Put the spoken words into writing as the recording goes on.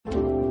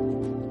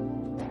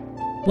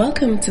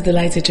Welcome to the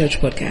Lighter Church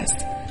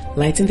podcast,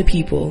 lighting the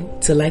people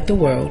to light the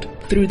world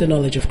through the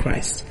knowledge of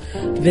Christ.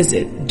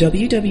 Visit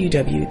www.tlc.net.ng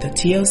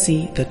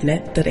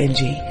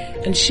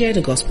and share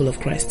the gospel of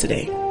Christ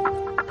today.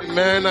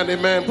 Amen and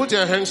amen. Put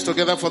your hands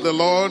together for the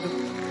Lord.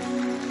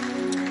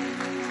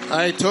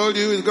 I told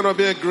you it's going to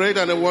be a great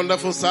and a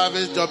wonderful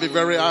service. Just be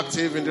very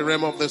active in the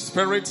realm of the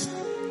Spirit.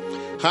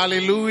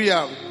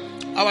 Hallelujah.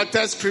 Our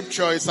text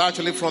scripture is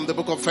actually from the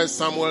book of 1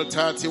 Samuel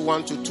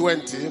 31 to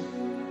 20.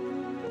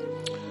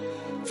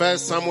 1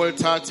 Samuel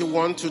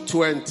 31 to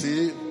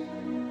 20.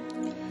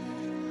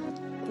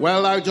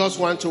 Well, I just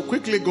want to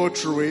quickly go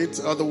through it.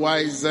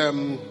 Otherwise, I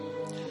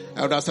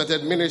would have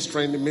started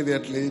ministering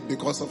immediately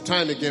because of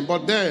time again.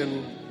 But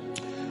then,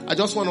 I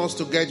just want us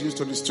to get used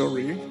to the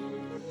story.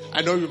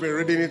 I know you've been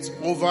reading it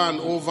over and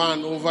over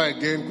and over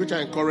again, which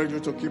I encourage you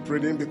to keep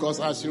reading, because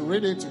as you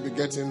read it, you'll be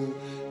getting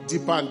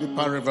deeper and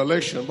deeper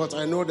revelation. But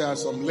I know there are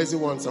some lazy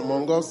ones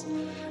among us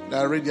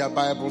that read their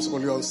Bibles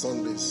only on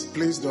Sundays.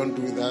 Please don't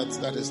do that.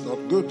 That is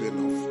not good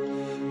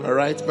enough. All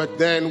right? But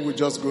then we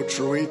just go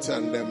through it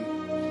and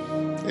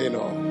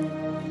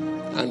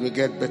and we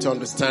get better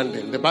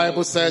understanding. The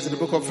Bible says in the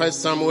book of 1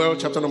 Samuel,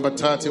 chapter number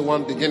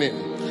 31, beginning.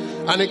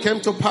 And it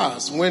came to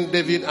pass when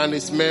David and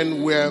his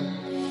men were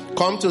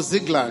come to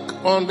Ziklag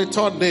on the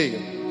third day,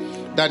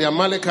 that the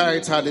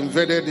Amalekites had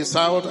invaded the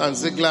south and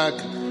Ziklag,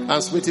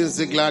 and smitten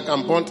Ziklag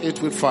and burnt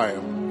it with fire,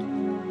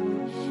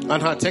 and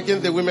had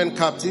taken the women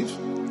captive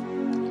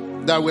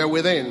that were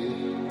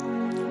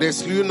within. They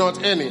slew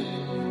not any,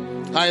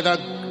 either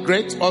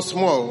great or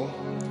small,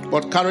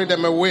 but carried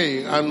them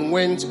away and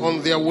went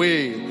on their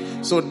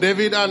way. So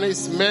David and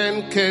his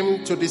men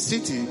came to the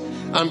city,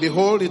 and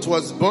behold, it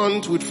was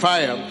burnt with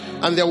fire,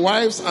 and their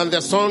wives and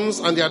their sons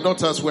and their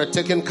daughters were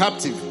taken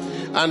captive.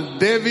 And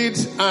David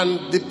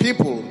and the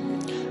people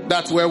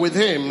that were with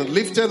him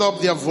lifted up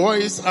their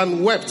voice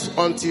and wept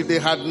until they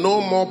had no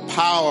more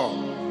power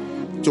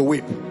to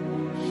weep.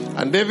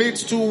 And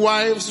David's two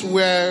wives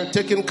were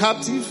taken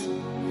captive,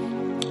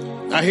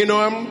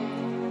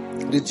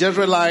 Ahinoam the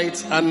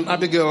Jezreelite and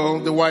Abigail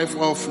the wife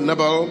of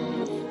Nabal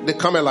the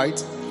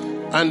Carmelite.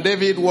 And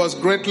David was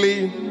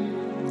greatly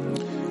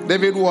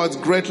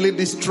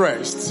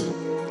distressed,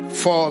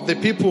 for the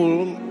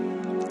people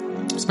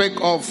spake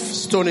of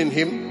stoning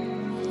him,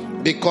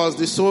 because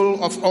the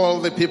soul of all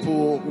the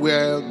people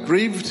were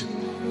grieved,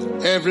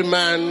 every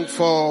man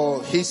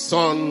for his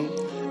son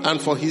and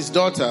for his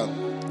daughter.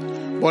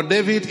 But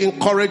David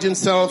encouraged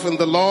himself in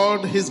the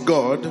Lord his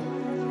God.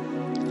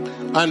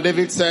 And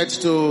David said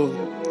to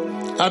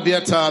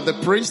Abiathar the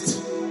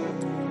priest,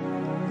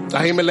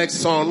 Ahimelech's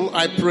son,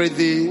 I pray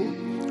thee,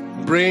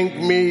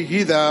 bring me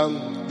hither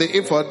the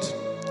ephod.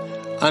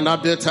 And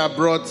Abiathar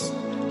brought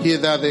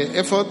hither the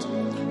ephod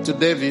to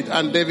David.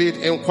 And David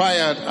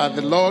inquired at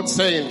the Lord,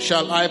 saying,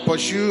 shall I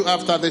pursue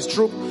after this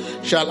troop?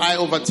 Shall I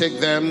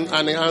overtake them?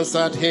 And he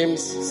answered him,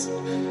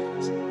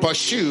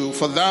 pursue,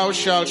 for thou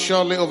shalt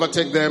surely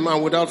overtake them,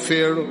 and without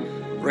fear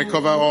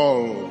recover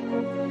all.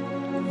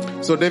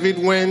 So David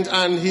went,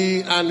 and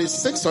he and his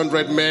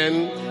 600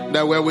 men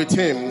that were with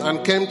him,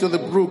 and came to the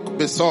brook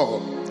Besor,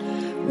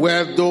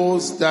 where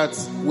those that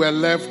were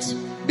left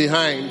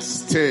behind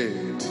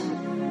stayed.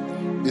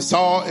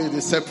 Besor is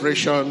the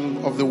separation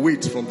of the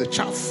wheat from the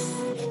chaff.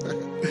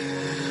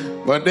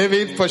 But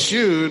David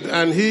pursued,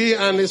 and he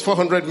and his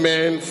 400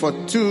 men, for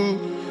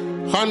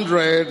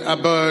 200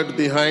 abode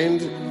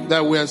behind,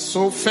 that were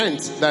so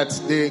faint that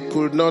they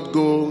could not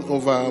go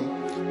over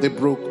the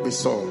brook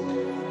Besor.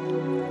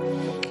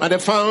 And they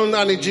found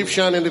an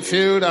Egyptian in the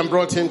field, and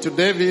brought him to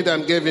David,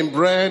 and gave him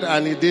bread,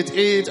 and he did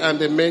eat, and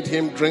they made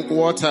him drink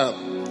water.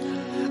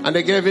 And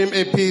they gave him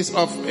a piece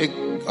of a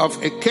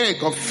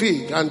cake of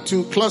fig, and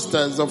 2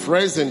 clusters of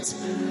raisins.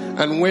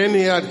 And when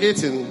he had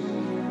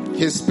eaten,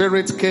 his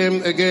spirit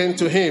came again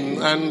to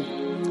him,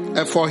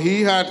 and for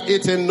he had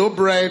eaten no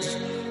bread,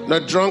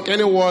 nor drunk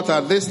any water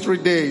these 3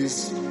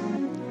 days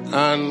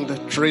and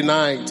 3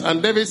 nights.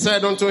 And David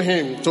said unto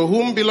him, to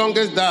whom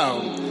belongest thou?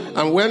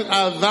 And when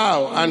art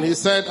thou? And he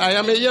said, I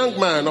am a young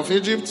man of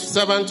Egypt,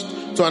 servant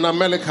to an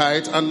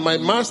Amalekite, and my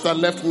master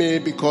left me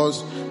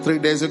because 3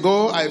 days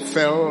ago I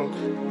fell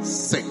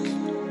sick.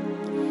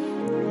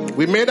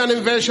 We made an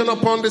invasion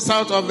upon the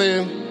south of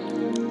the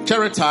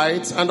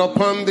Cherethites, and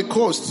upon the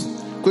coast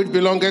which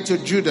belongeth to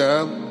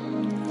Judah,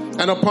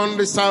 and upon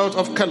the south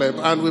of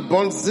Caleb, and we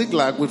burnt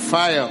Ziklag with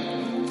fire.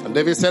 And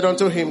David said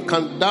unto him,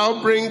 canst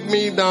thou bring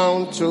me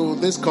down to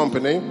this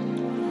company?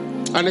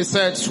 And he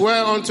said,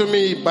 swear unto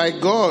me by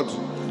God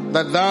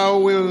that thou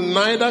wilt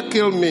neither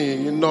kill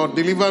me nor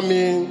deliver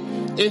me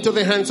into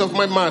the hands of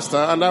my master,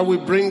 and I will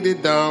bring thee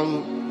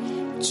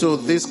down to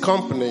this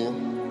company.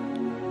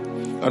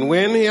 And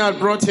when he had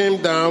brought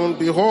him down,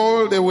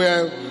 behold, they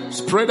were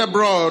spread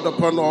abroad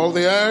upon all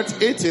the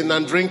earth, eating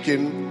and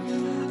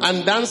drinking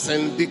and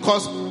dancing,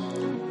 because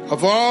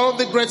of all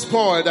the great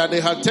spoil that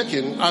they had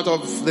taken out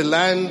of the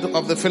land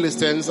of the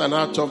Philistines and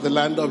out of the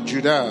land of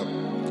Judah.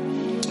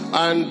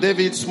 And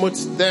David smote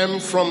them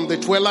from the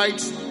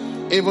twilight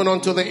even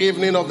unto the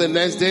evening of the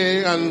next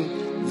day,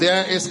 and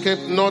there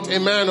escaped not a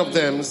man of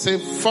them,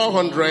 save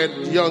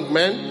 400 young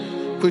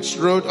men, which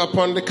rode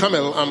upon the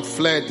camel and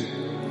fled.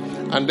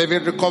 And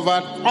David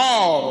recovered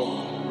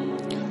all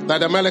that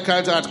the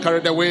Amalekites had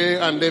carried away,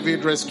 and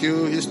David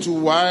rescued his 2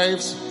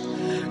 wives.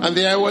 And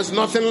there was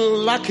nothing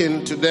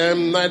lacking to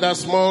them, neither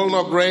small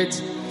nor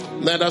great,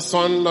 neither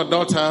son nor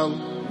daughter,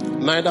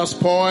 neither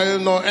spoil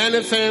nor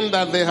anything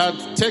that they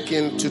had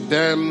taken to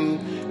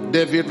them.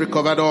 David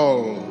recovered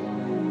all.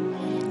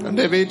 And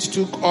David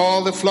took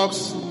all the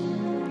flocks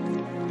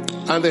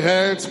and the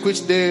herds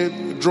which they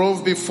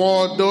drove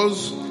before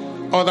those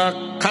other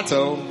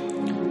cattle,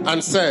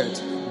 and said,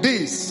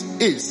 "This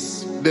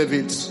is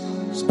David's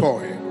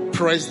spoil."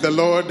 Praise the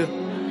Lord.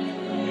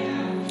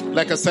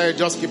 Like I said,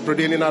 just keep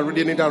reading it and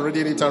reading it and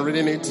reading it and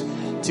reading it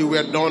till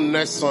we're done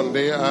next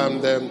Sunday.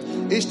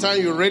 And each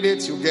time you read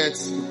it, you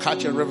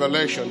catch a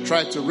revelation.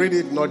 Try to read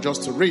it, not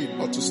just to read,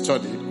 but to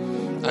study.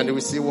 And you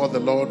will see what the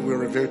Lord will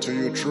reveal to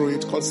you through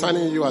it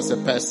concerning you as a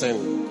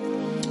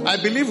person. I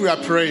believe we are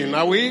praying.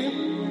 Are we?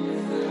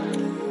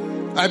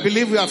 I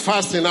believe we are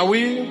fasting. Are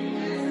we?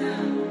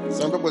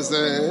 Some people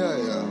say,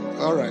 yeah.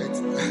 All right.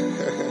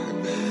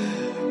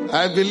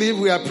 I believe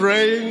we are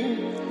praying.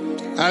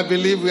 I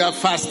believe we are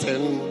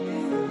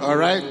fasting. All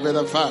right,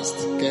 better fast.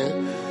 Okay,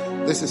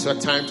 this is your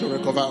time to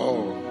recover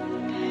all.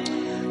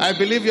 I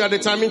believe you are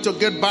determined to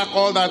get back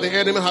all that the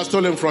enemy has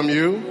stolen from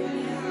you.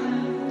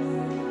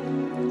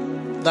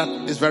 That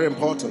is very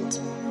important.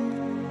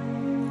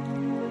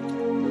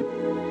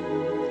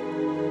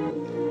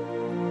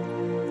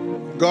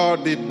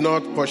 God did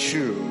not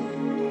pursue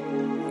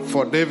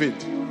for David.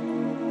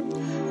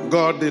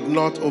 God did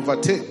not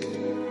overtake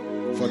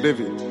for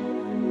David.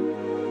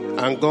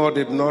 And God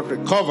did not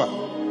recover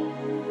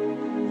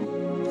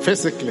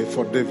physically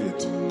for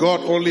David.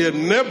 God only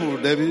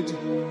enabled David,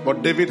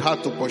 but David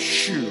had to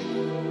pursue.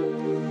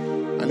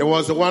 And it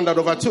was the one that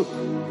overtook,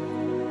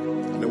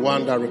 and the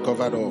one that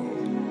recovered all.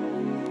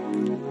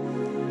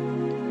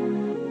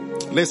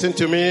 Listen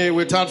to me,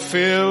 without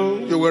fail,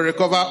 you will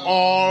recover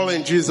all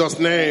in Jesus'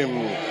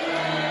 name.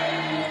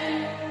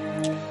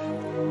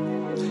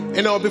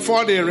 You know,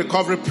 before the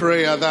recovery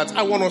prayer that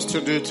I want us to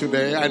do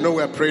today, I know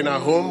we're praying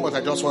at home, but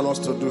I just want us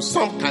to do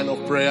some kind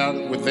of prayer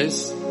with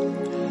this.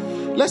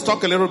 Let's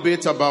talk a little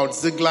bit about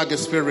Ziklag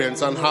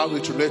experience and how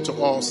it relates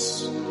to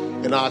us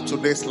in our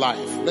today's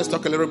life. Let's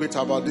talk a little bit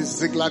about this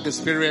Ziklag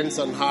experience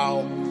and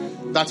how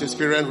that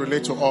experience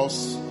relates to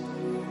us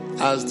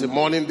as the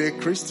modern day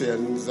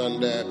Christians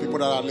and people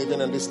that are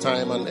living in this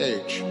time and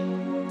age.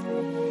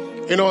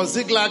 You know,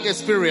 Ziklag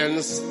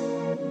experience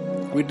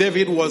with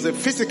David was a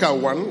physical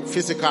one,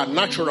 physical,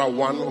 natural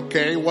one,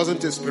 okay? It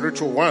wasn't a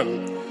spiritual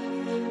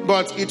one.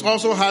 But it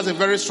also has a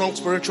very strong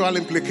spiritual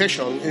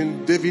implication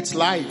in David's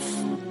life.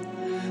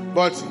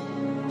 But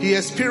he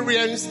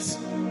experienced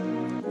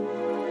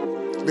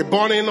the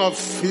burning of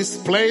his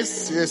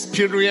place, he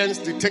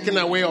experienced the taking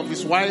away of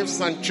his wives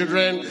and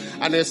children,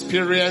 and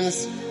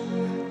experienced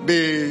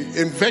the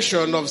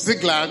invasion of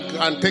Ziklag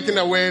and taking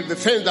away the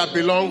things that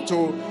belonged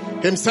to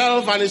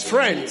himself and his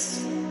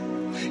friends.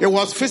 It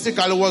was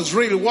physical, it was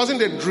real, it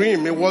wasn't a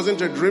dream, it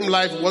wasn't a dream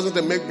life, it wasn't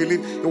a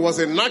make-believe, it was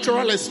a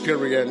natural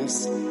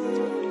experience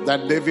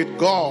that David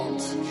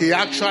got. He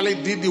actually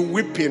did the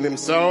whipping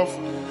himself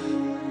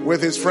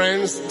with his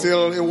friends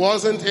till it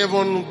wasn't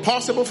even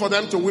possible for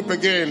them to whip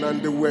again,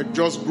 and they were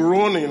just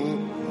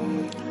groaning.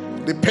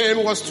 The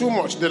pain was too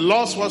much, the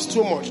loss was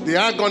too much, the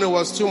agony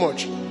was too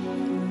much.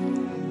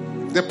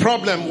 The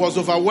problem was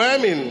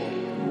overwhelming.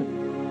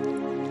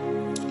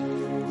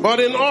 But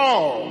in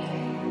all,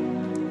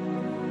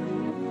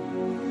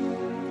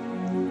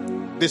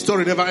 the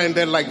story never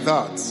ended like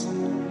that.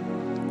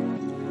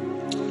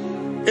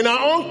 In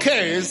our own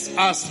case,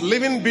 as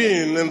living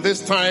beings in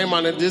this time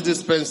and in this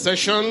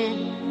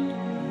dispensation,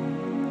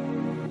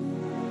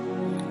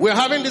 we're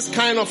having this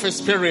kind of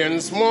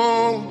experience,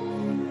 more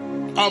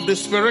of the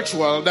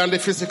spiritual than the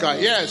physical.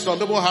 Yes, some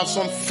people have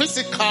some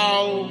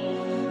physical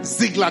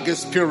Ziklag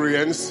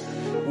experience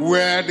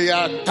where they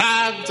are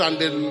tagged and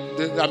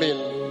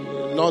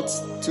not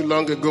too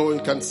long ago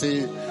you can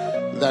see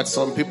that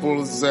some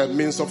people's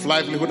means of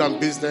livelihood and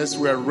business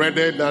were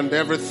raided, and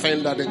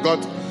everything that they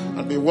got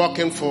and been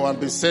working for and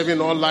been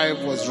saving all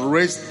life was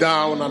raised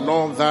down and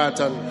all that.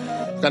 And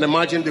you can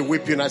imagine the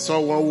whipping. I saw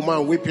one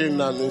woman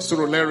whipping and in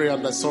Surulere,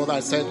 and I saw that. I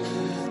said,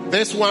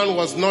 this one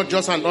was not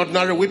just an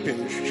ordinary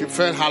whipping. She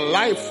felt her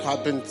life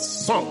had been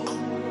sunk.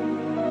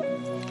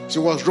 She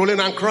was rolling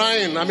and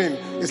crying. I mean,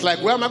 it's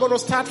like, where am I going to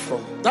start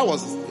from? That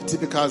was a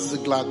typical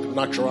Ziklag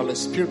natural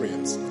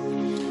experience.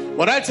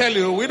 But I tell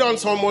you, we don't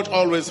so much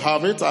always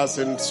have it as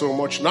in so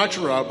much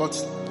natural, but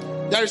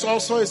there is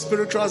also a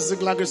spiritual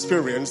Ziklag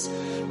experience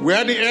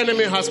where the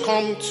enemy has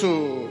come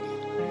to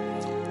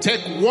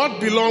take what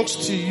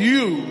belongs to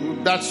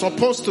you that's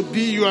supposed to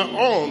be your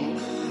own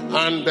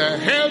and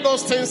held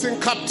those things in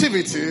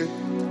captivity,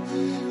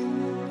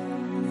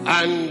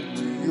 and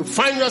you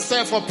find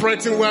yourself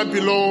operating well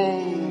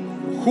below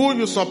who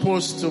you're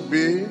supposed to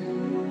be.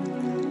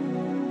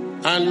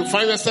 and you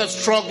find yourself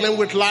struggling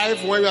with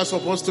life when you are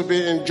supposed to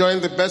be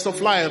enjoying the best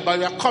of life by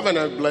your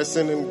covenant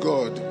blessing in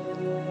God.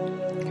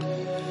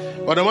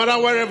 But no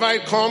matter wherever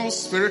it comes,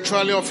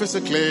 spiritually or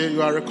physically,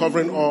 you are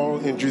recovering all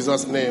in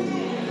Jesus' name.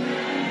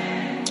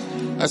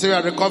 I say you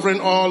are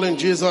recovering all in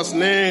Jesus'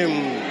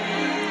 name.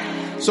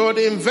 So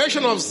the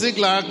invasion of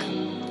Ziklag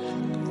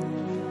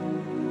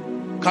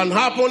can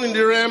happen in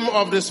the realm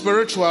of the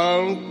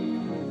spiritual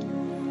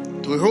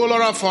to a whole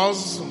lot of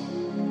us,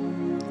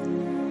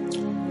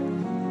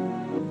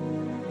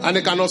 and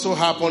it can also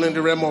happen in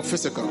the realm of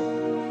physical.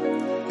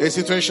 A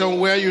situation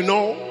where you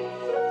know,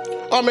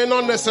 or may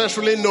not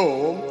necessarily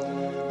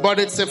know, but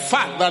it's a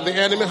fact that the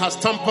enemy has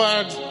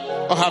tampered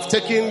or have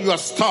taken your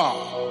star,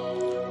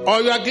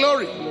 or your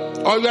glory,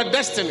 or your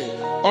destiny,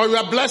 or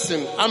your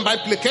blessing, and by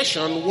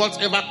implication,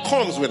 whatever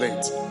comes with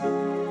it,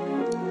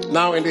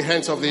 now in the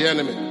hands of the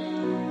enemy.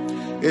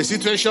 A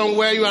situation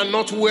where you are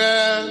not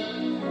where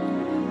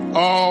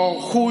or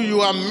who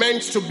you are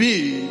meant to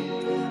be,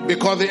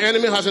 because the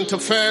enemy has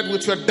interfered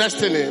with your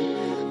destiny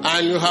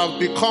and you have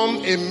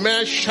become a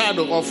mere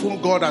shadow of whom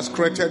God has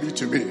created you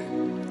to be.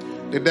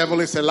 The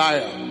devil is a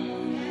liar.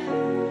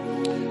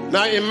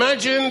 Now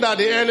imagine that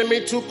the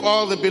enemy took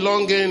all the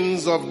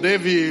belongings of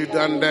David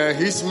and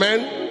his men,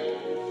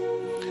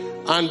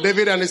 and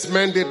David and his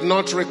men did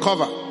not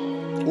recover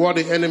what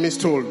the enemy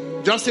stole.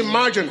 Just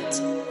imagine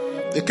it.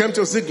 They came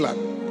to Ziklag.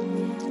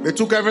 They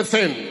took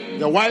everything,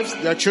 their wives,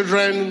 their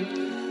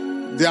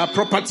children, their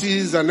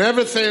properties, and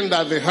everything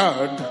that they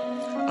had,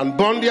 and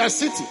burned their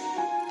city.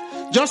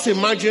 Just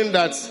imagine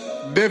that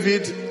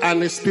David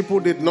and his people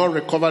did not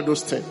recover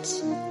those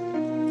things.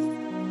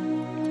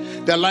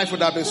 Their life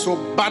would have been so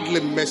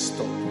badly messed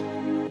up.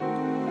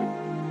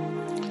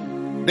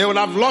 They would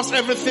have lost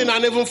everything,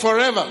 and even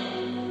forever.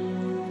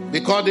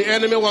 Because the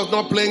enemy was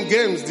not playing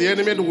games. The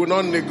enemy would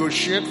not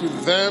negotiate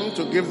with them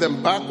to give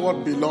them back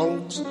what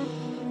belongs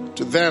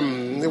to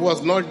them. It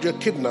was not a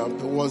kidnap,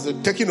 it was a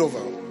taking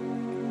over.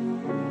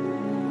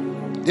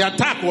 The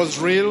attack was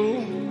real.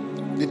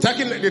 The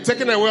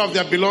taking away of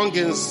their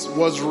belongings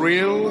was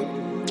real.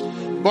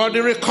 But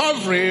the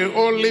recovery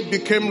only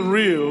became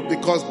real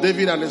because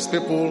David and his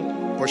people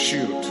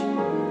pursued.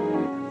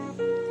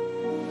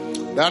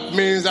 That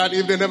means that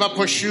if they never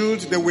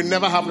pursued, they will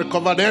never have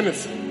recovered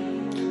anything.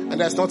 And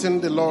there's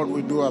nothing the Lord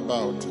will do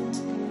about it.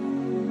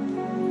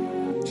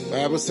 The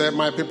Bible said,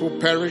 my people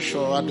perish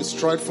or are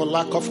destroyed for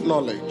lack of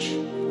knowledge.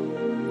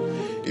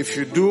 If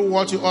you do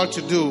what you ought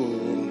to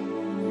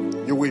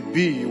do, you will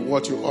be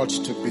what you ought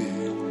to be.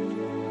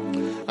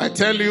 I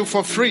tell you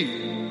for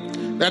free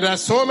that there are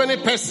so many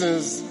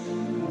persons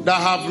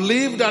that have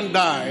lived and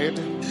died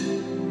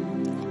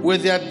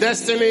with their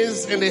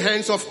destinies in the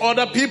hands of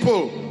other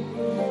people,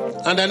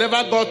 and they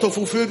never got to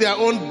fulfill their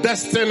own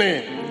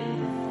destiny.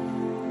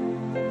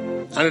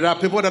 And there are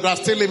people that are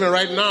still living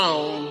right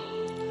now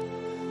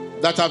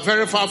that are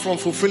very far from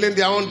fulfilling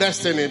their own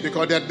destiny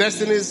because their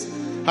destinies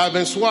have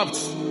been swapped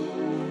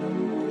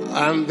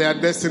and their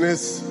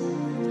destinies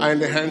are in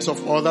the hands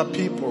of other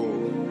people.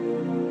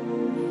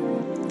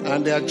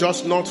 And they are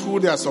just not who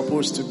they are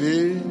supposed to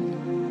be.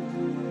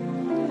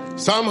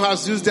 Some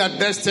has used their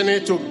destiny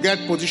to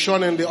get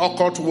position in the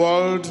occult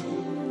world.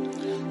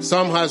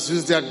 Some has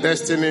used their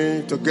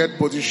destiny to get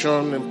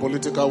position in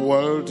political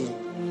world.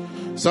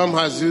 Some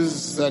has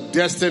used their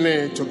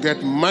destiny to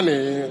get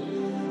money,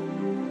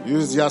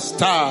 use their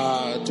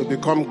star to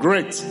become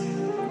great.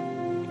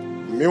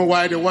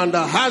 Meanwhile, the one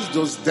that has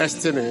those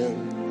destiny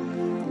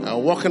are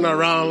walking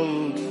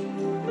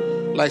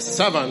around like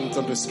servants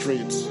on the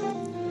street,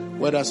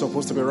 where they're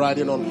supposed to be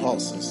riding on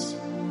horses.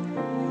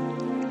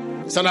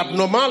 It's an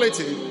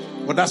abnormality,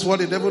 but that's what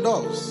the devil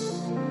does.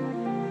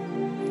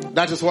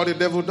 That is what the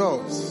devil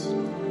does.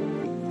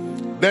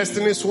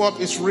 Destiny swap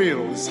is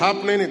real. It's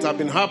happening, it has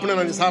been happening,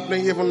 and it's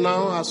happening even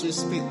now as we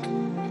speak.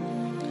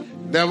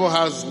 The devil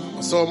has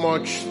so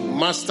much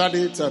mastered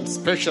it and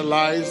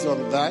specialized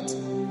on that.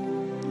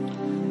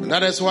 And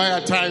that is why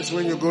at times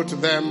when you go to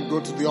them, go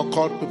to the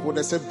occult people,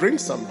 they say, bring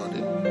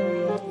somebody.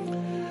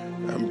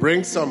 And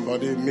bring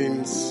somebody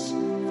means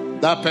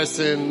that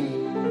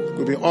person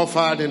could be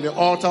offered in the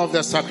altar of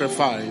their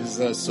sacrifice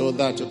so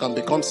that you can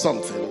become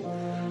something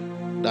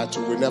that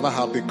you will never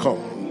have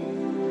become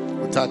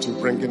without you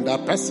bringing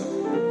that person.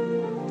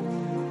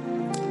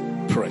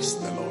 Praise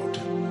the Lord.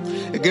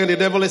 Again, the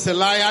devil is a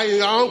liar. In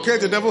your own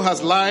case, the devil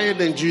has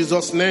lied in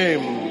Jesus'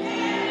 name.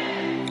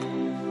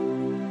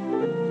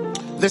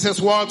 This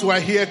is what we're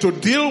here to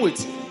deal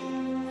with.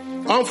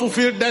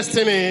 Unfulfilled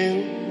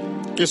destiny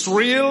is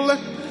real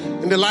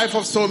in the life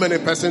of so many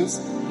persons.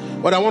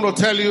 But I want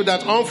to tell you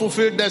that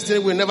unfulfilled destiny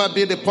will never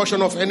be the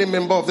portion of any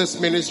member of this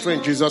ministry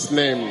in Jesus'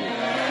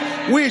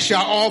 name. We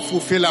shall all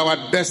fulfill our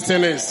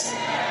destinies.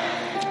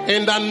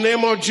 In the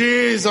name of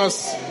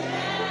Jesus.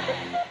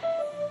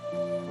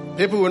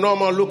 People will no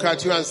more look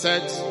at you and say,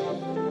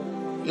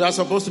 you are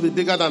supposed to be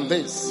bigger than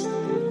this.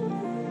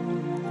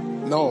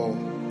 No.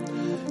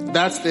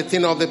 That's the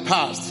thing of the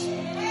past.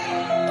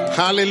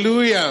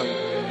 Hallelujah.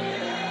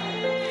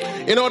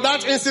 You know,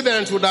 that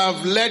incident would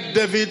have led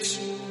David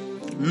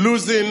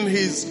losing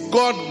his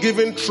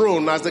God-given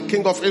throne as the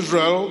king of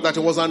Israel that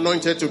he was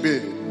anointed to be.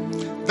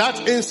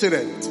 That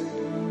incident.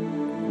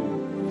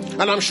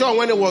 And I'm sure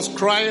when he was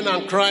crying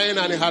and crying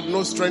and he had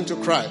no strength to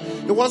cry,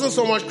 he wasn't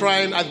so much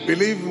crying, I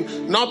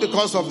believe, not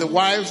because of the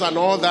wives and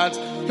all that.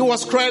 He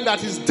was crying that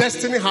his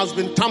destiny has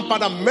been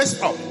tampered and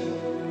messed up.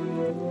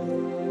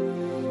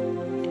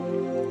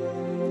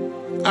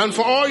 And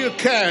for all you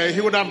care, he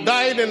would have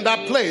died in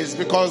that place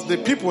because the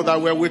people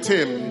that were with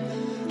him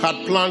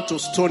had planned to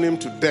stone him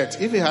to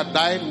death. If he had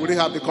died, would he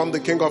have become the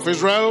king of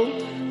Israel?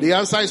 The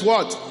answer is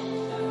what?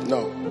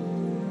 No.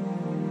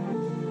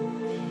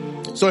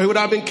 So he would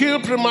have been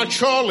killed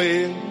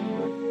prematurely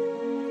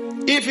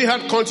if he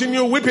had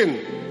continued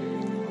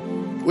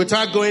weeping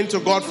without going to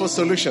God for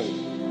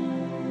solution.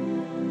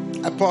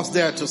 I pause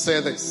there to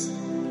say this.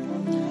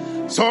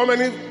 So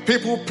many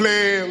people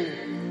play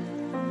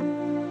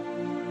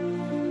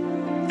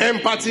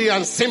empathy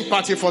and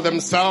sympathy for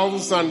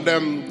themselves and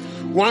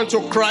want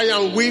to cry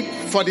and weep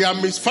for their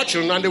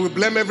misfortune, and they will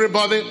blame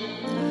everybody,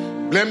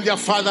 blame their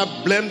father,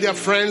 blame their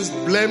friends,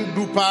 blame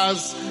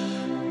dupers,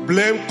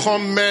 blame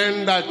con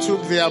men that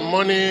took their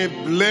money,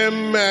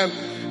 blame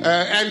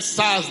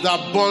NSAS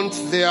that burnt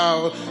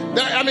their...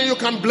 you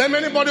can blame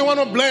anybody you want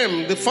to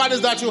blame. The fact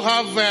is that you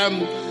have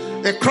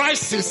a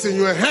crisis in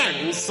your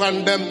hands,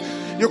 and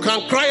you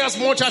can cry as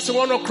much as you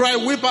want to cry,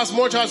 weep as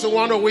much as you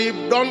want to weep.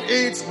 Don't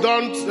eat,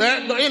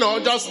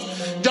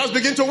 just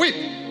begin to weep.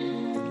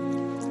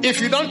 If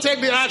you don't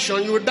take the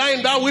action, you will die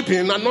in that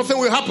weeping and nothing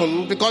will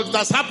happen, because it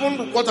has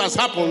happened what has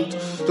happened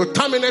to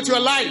terminate your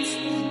life.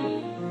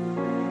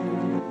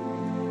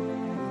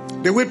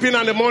 The weeping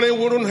and the mourning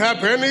wouldn't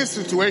help any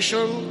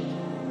situation.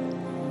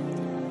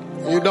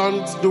 You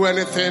don't do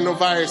anything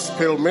over a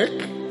spilled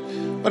milk.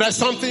 But there's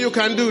something you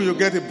can do. You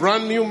get a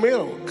brand new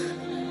milk.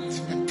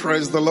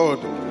 Praise the Lord.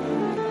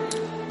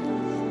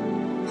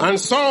 And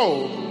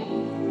so,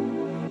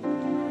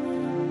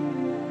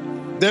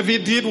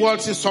 David did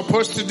what he's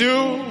supposed to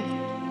do.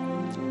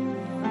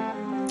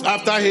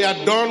 After he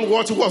had done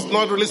what he was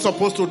not really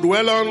supposed to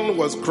dwell on,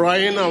 was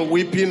crying and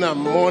weeping and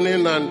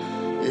mourning, and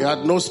he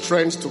had no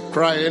strength to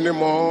cry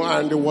anymore,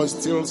 and he was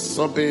still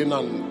sobbing,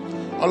 and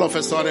all of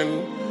a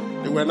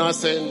sudden, they were now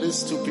saying, this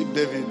stupid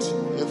David,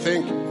 you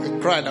think a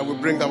cry that will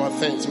bring our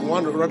things, you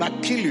want to rather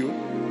kill you,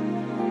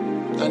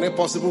 and if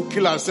possible,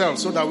 kill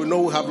ourselves, so that we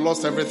know we have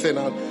lost everything.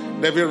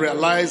 And David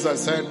realized and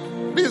said,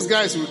 these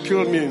guys will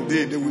kill me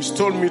indeed, they will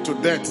stone me to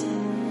death.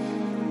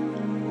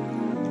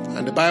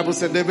 And the Bible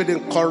said David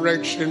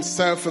encouraged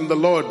himself in the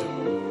Lord.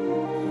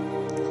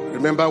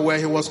 Remember where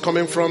he was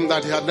coming from,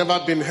 that he had never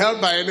been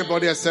helped by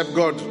anybody except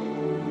God.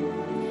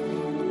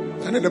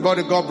 And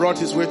anybody God brought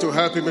his way to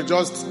help him,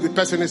 the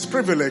person is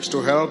privileged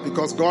to help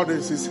because God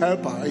is his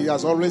helper. He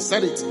has always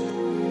said it.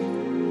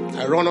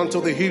 I run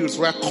unto the hills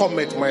where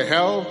cometh my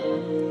help.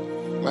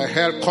 My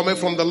help cometh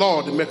from the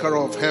Lord, the maker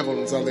of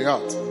heavens and the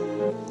earth.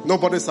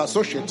 Nobody is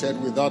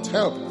associated with that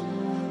help.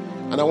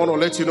 And I want to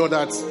let you know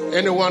that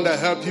anyone that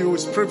helps you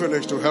is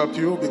privileged to help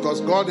you,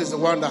 because God is the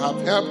one that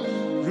have helped.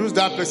 Use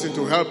that person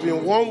to help you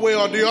in one way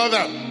or the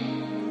other.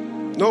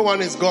 No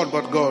one is God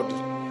but God.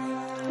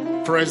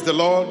 Praise the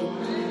Lord.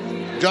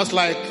 Just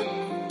like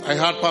I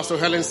heard Pastor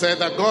Helen say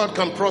that God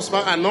can prosper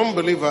an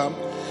unbeliever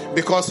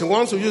because he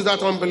wants to use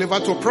that unbeliever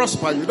to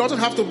prosper. You don't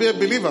have to be a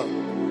believer.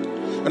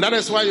 And that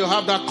is why you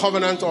have that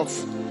covenant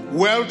of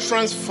wealth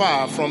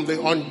transfer from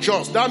the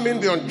unjust. That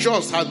means the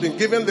unjust has been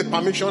given the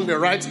permission, the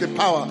right, the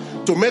power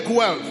to make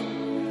wealth.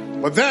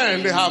 But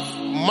then they have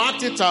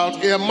marked it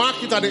out,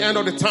 earmarked it at the end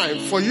of the time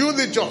for you,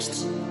 the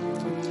just.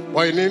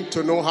 But you need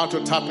to know how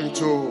to tap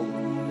into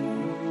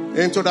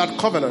that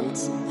covenant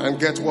and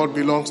get what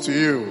belongs to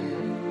you.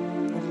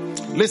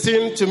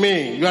 Listen to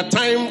me. Your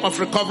time of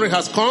recovery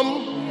has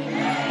come.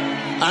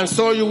 And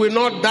so you will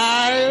not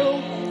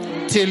die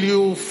till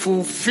you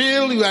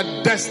fulfill your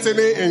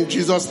destiny in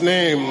Jesus'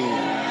 name.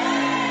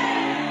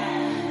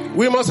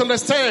 We must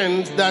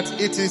understand that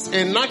it is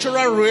a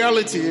natural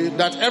reality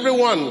that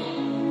everyone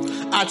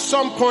at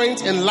some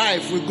point in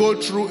life will go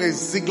through a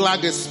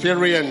zigzag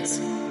experience.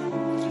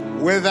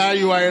 Whether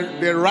you are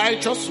the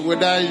righteous,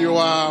 whether you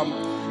are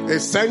a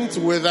saint,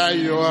 whether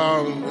you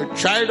are a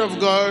child of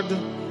God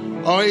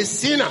or a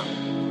sinner.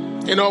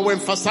 We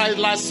emphasized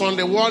last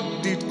Sunday,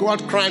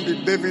 what crime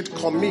did David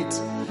commit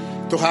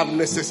to have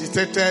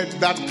necessitated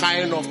that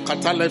kind of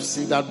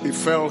catalepsy that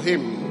befell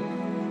him?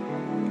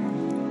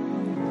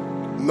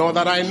 Not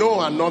that I know,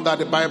 and not that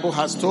the Bible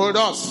has told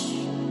us,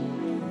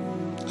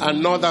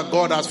 and not that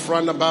God has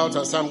frowned about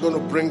and said, I'm going to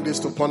bring this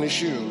to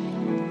punish you.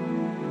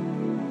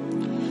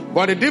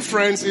 But the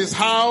difference is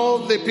how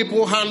the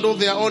people handle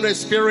their own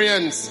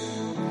experience.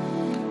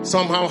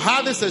 Some have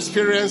had this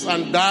experience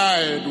and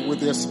died with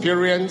the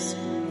experience,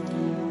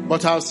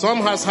 but how some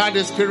has had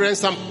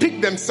experience and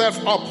picked themselves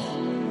up,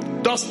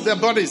 dust their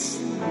bodies,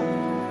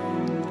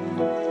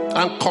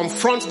 and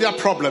confront their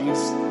problems,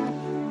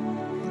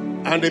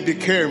 and they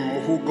became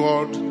who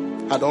God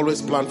had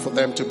always planned for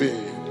them to be.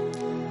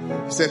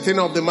 It's a thing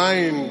of the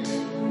mind.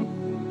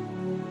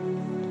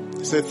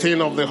 It's a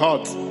thing of the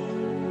heart.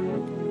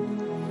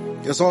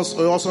 It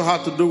also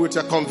had to do with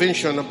your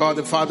conviction about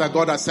the fact that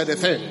God has said a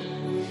thing.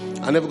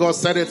 And if God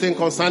said a thing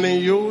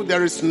concerning you,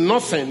 there is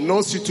nothing,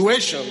 no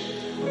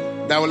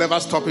situation that will ever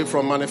stop it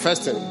from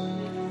manifesting.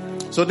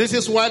 So this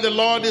is why the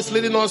Lord is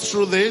leading us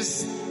through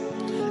this,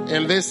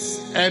 in this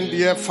end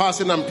year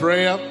fasting and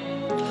prayer.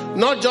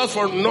 Not just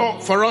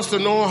for us to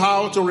know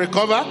how to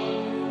recover,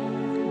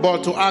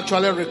 but to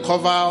actually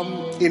recover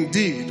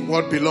indeed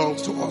what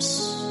belongs to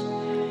us.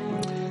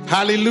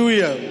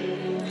 Hallelujah.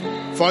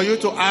 For you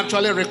to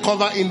actually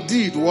recover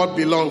indeed what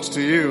belongs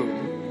to you.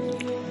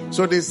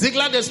 So the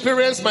Ziklag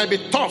experience might be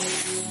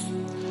tough,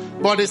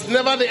 but it's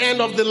never the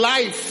end of the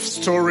life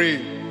story.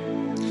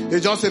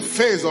 It's just a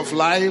phase of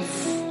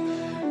life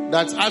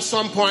that at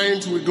some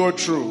point we go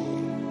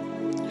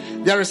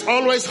through. There is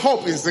always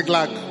hope in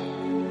Ziklag,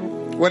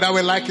 whether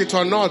we like it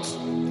or not,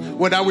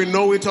 whether we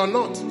know it or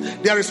not.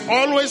 There is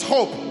always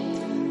hope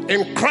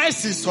in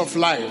crisis of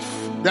life.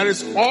 There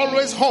is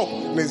always hope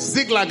in the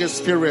Ziklag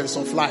experience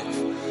of life.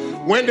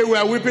 When they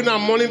were weeping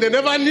and mourning, they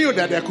never knew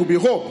that there could be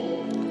hope.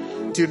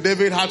 Till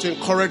David had to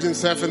encourage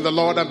himself in the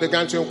Lord and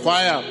began to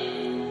inquire,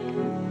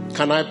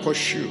 can I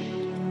pursue?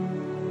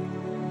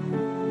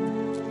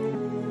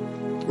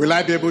 Will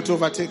I be able to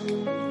overtake?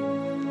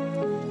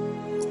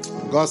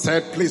 God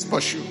said, please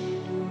pursue,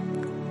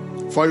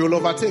 for you will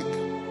overtake,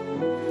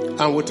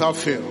 and without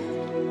fail,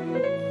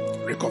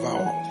 recover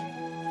all.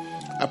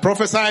 I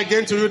prophesy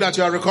again to you that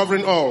you are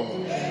recovering all.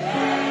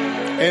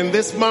 In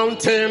this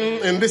mountain,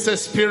 in this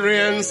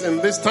experience, in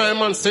this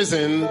time and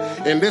season,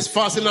 in this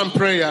fasting and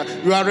prayer,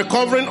 you are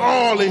recovering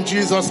all in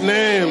Jesus'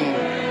 name.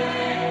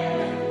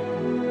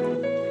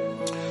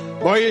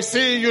 But you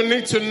see, you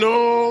need to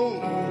know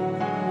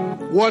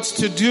what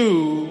to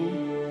do,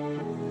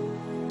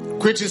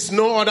 which is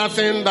no other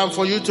thing than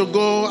for you to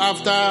go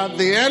after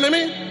the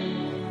enemy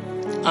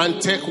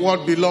and take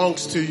what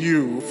belongs to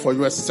you for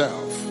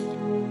yourself.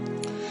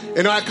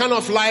 You know, I kind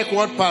of like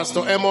what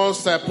Pastor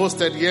Amos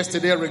posted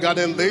yesterday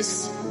regarding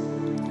this.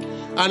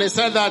 And he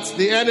said that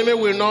the enemy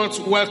will not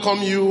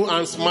welcome you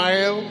and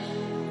smile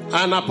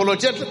and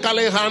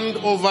apologetically hand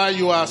over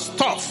your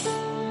stuff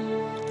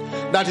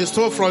that is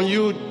stolen from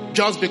you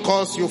just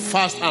because you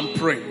fast and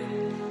pray.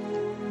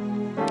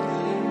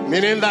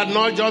 Meaning that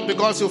not just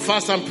because you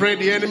fast and pray,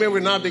 the enemy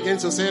will now begin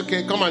to say,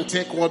 okay, come and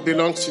take what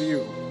belongs to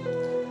you.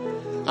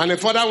 And the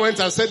father went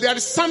and said, there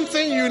is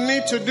something you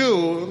need to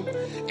do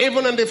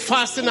even in the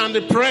fasting and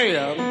the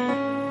prayer,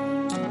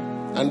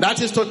 and that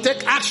is to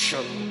take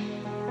action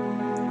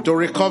to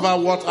recover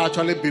what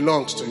actually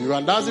belongs to you.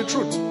 And that's the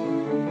truth.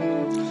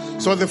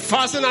 So the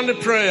fasting and the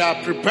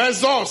prayer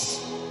prepares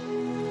us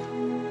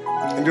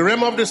in the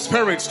realm of the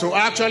spirit to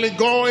actually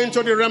go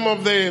into the realm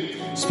of the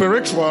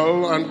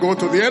spiritual and go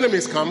to the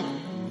enemy's camp,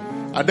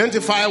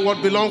 identify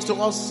what belongs to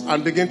us,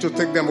 and begin to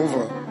take them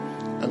over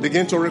and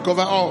begin to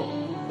recover all.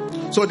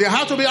 So there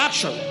has to be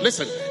action.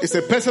 Listen, it's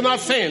a personal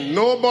thing.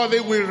 Nobody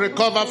will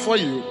recover for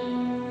you.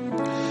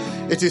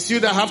 It is you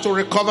that have to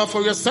recover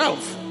for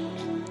yourself.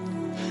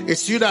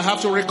 It's you that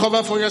have to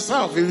recover for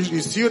yourself.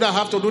 It's you that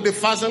have to do the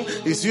fasting.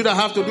 It's you that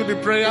have to do the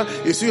prayer.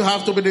 It's you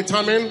have to be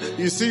determined.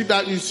 It's you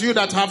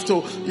that have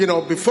to,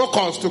 be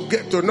focused to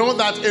get to know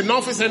that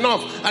enough is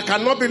enough. I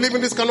cannot be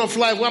living this kind of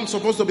life where I'm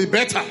supposed to be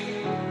better.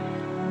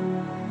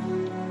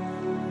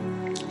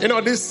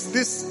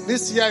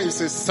 This year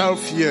is a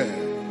self year.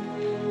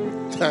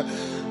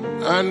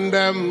 And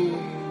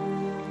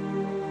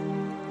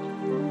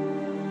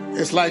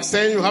it's like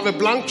saying you have a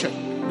blank check.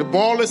 The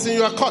ball is in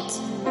your court.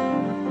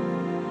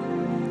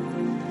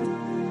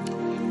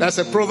 There's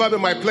a proverb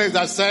in my place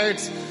that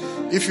says,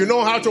 if you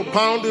know how to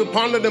pound, you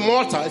pound in the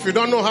mortar. If you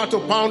don't know how to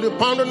pound, you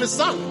pound in the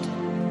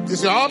sand.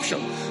 It's your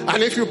option.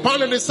 And if you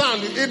pound in the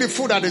sand, you eat the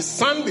food that is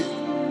sandy.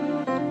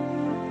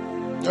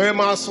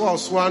 It's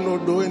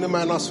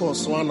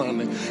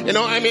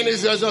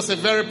just a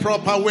very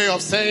proper way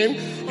of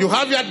saying you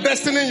have your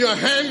destiny in your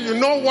hand. You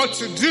know what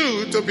to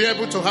do to be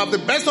able to have the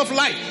best of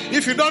life.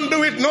 If you don't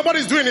do it,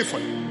 nobody's doing it for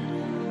you.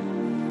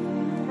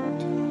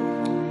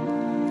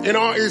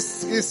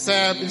 It's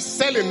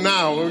selling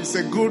now. It's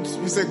a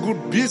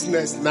good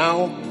business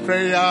now.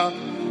 Prayer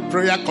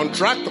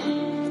contractor.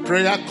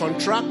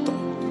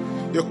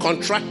 You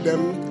contract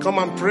them, come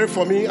and pray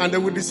for me, and they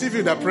will deceive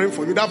you. They're praying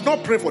for you. They have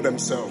not prayed for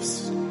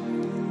themselves.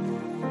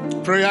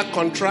 Prayer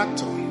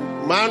contractor.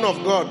 Man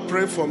of God,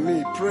 pray for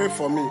me. Pray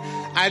for me.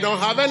 I don't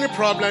have any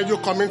problem you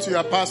coming to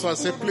your pastor and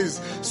say, please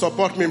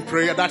support me in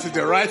prayer. That is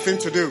the right thing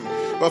to do.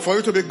 But for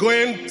you to be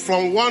going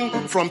from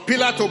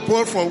pillar to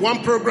pole, from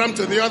one program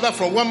to the other,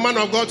 from one man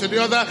of God to the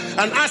other,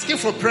 and asking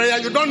for prayer,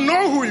 you don't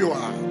know who you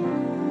are.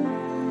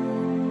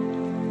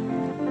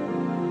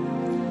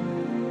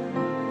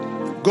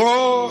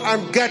 Go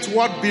and get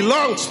what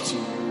belongs to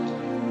you.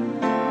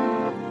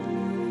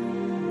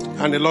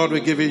 And the Lord will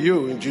give it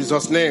you in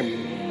Jesus'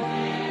 name.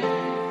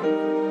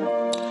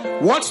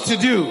 What to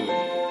do?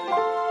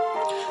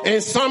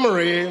 In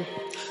summary,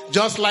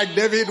 just like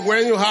David,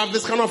 when you have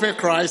this kind of a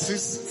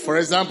crisis, for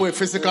example, a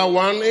physical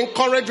one,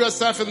 encourage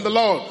yourself in the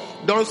Lord.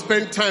 Don't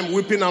spend time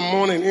weeping and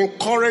mourning.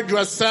 Encourage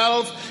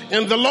yourself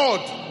in the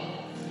Lord.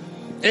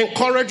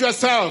 Encourage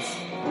yourself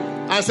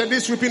and say,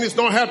 this weeping is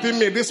not helping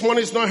me. This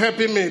money is not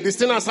helping me. This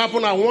thing has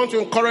happened. I want to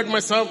encourage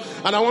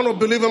myself and I want to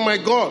believe in my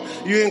God.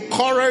 You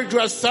encourage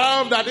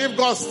yourself that if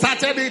God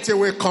started it, He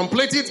will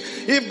complete it.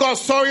 If God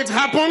saw it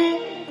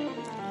happen,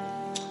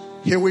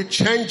 He will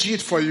change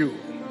it for you.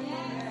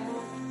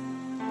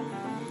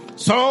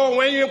 So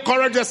when you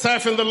encourage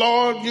yourself in the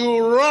Lord, you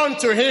run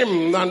to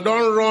Him and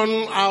don't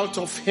run out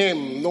of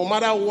Him. No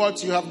matter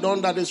what you have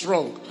done that is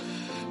wrong.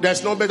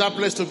 There's no better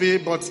place to be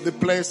but the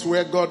place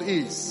where God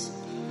is.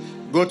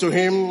 Go to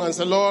Him and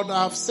say, Lord,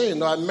 I've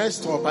sinned, I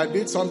messed up, I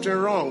did something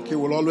wrong. He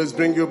will always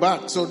bring you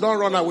back. So don't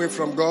run away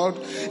from God.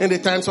 In the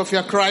times of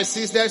your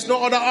crisis, there's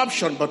no other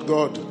option but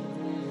God.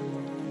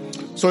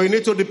 So you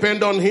need to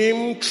depend on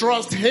Him,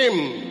 trust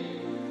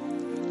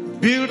Him.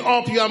 Build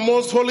up your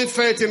most holy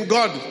faith in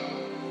God.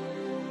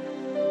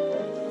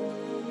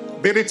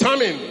 Be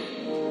determined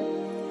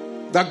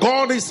that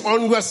God is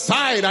on your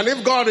side. And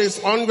if God is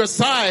on your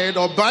side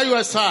or by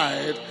your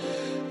side,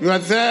 you are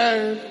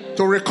there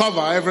to recover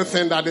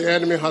everything that the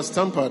enemy has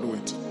tampered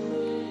with.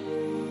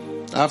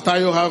 After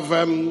you have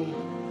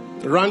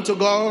run to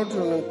God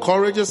and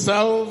encourage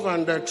yourself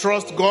and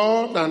trust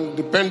God and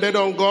depended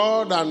on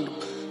God and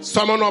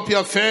summon up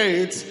your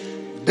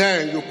faith,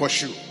 then you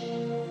pursue.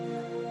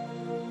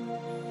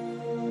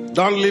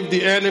 Don't leave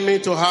the enemy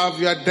to have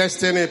your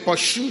destiny.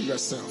 Pursue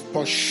yourself.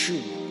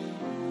 Pursue.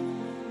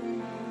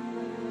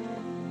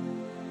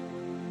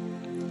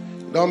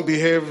 Don't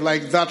behave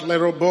like that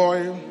little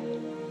boy.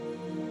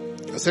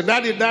 I said,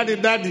 Daddy,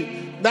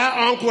 that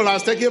uncle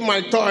has taken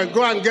my toy.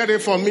 Go and get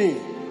it for me.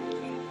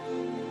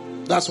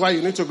 That's why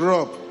you need to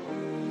grow up.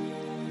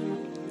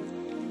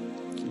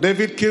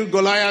 David killed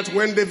Goliath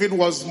when David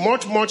was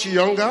much, much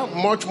younger,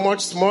 much,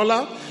 much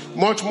smaller,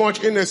 much,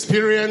 much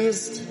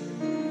inexperienced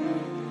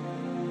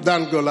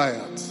than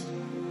Goliath.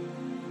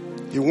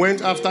 He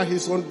went after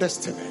his own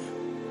destiny.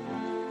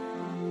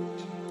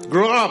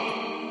 Grow up.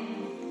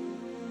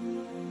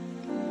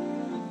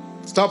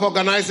 Stop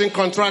organizing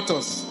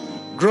contractors.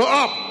 Grow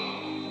up.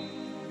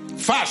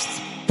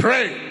 Fast.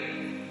 Pray.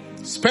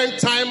 Spend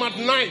time at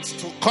night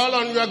to call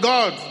on your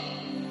God.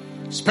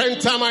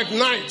 Spend time at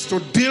night to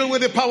deal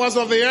with the powers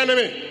of the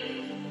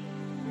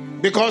enemy.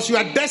 Because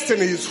your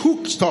destiny is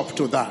hooked up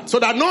to that. So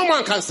that no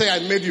man can say, I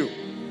made you.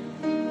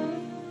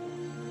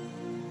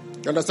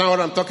 You understand what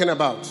I'm talking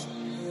about?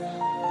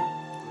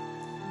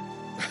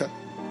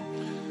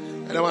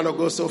 I don't want to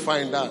go so far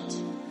in that.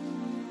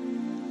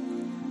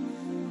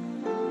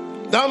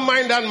 Don't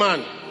mind that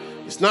man.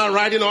 He's not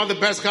riding all the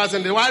best cars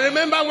in the world. I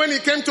remember when he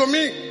came to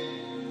me.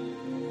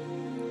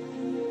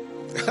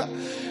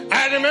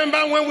 I remember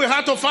when we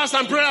had to fast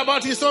and pray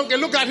about his son.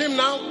 Look at him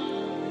now.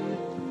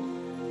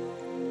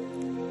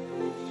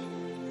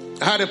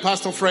 I had a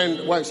pastor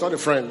friend. Well, it's not a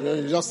friend.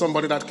 It's just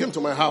somebody that came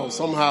to my house.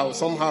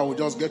 Somehow we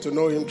just get to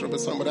know him through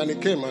somebody. And he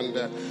came and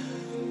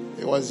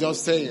he was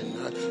just saying,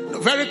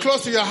 very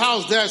close to your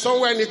house there,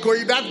 somewhere in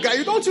Ikoyi, that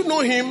guy, don't you know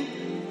him?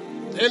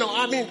 You know,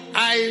 I mean,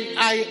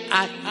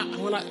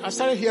 when I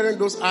started hearing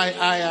those,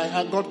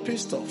 I got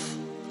pissed off.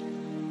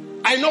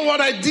 I know what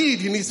I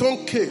did in his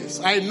own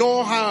case. I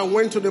know how I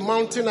went to the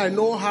mountain. I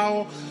know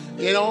how,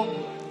 you know.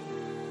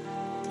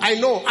 I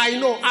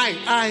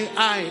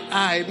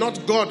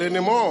not God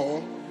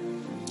anymore.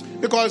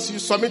 Because you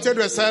submitted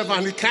yourself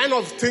and he kind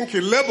of think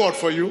he labored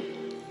for you.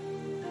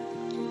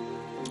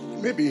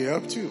 Maybe he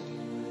helped you.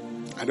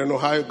 I don't know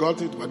how he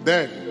got it, but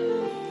then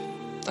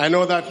I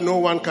know that no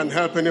one can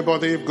help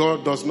anybody if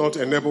God does not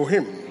enable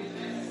him.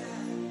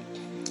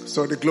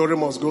 So the glory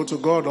must go to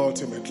God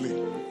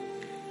ultimately.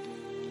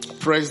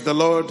 Praise the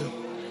Lord.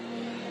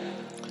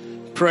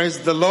 Praise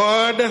the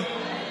Lord.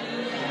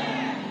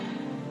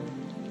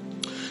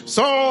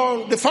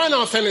 So the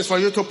final thing is for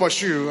you to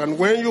pursue. And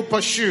when you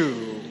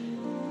pursue,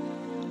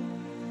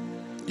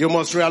 you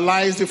must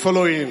realize the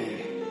following.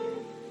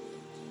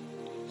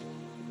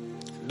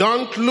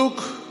 Don't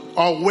look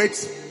or wait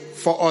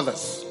for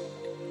others.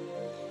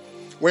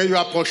 When you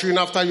are pursuing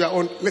after your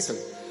own, listen,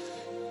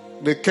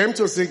 they came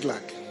to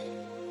Ziklag.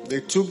 They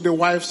took the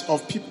wives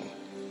of people.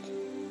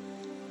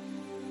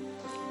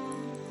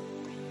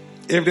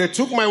 If they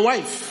took my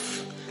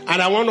wife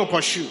and I want to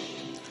pursue,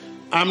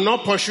 I'm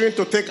not pursuing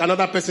to take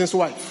another person's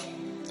wife.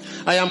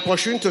 I am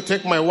pursuing to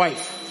take my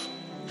wife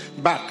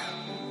back.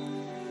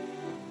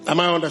 Am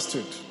I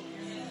understood?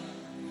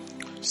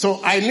 So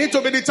I need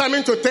to be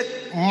determined to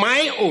take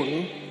my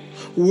own,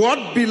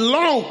 what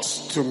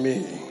belongs to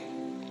me.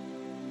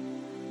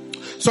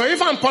 So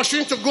if I'm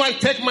pursuing to go and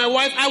take my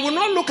wife, I will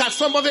not look at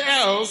somebody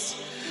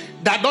else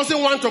that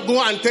doesn't want to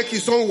go and take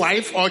his own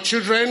wife or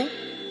children.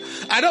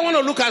 I don't want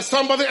to look at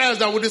somebody else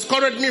that will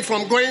discourage me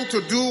from going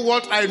to do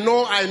what I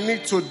know I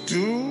need to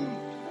do.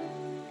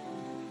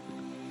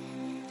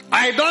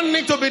 I don't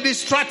need to be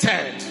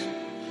distracted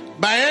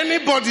by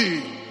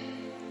anybody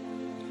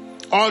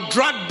or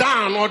dragged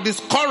down or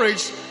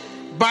discouraged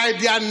by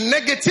their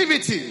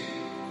negativity.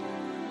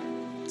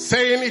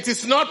 Saying it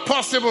is not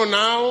possible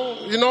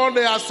now. You know,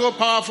 they are so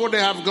powerful, they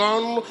have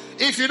gone.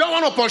 If you don't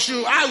want to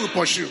pursue, I will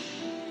pursue.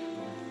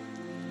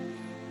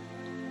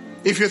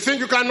 If you think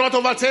you cannot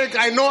overtake,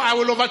 I know I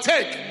will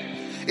overtake.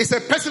 It's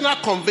a personal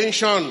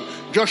conviction.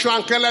 Joshua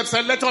and Caleb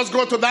said, let us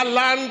go to that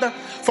land,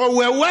 for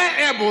we were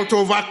able to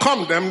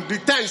overcome them. The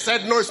 10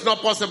 said, no, it's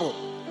not possible.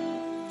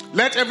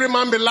 Let every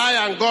man be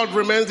liar and God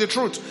remains the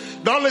truth.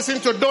 Don't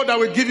listen to those that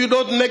will give you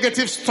those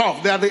negative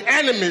stuff. They are the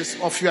enemies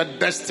of your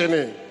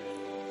destiny.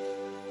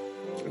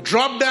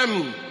 Drop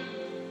them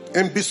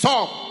and be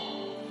soft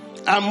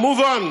and move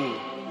on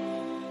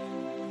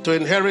to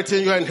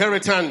inheriting your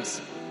inheritance.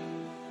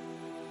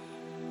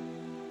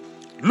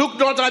 Look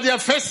not at their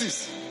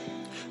faces.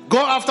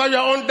 Go after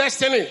your own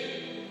destiny.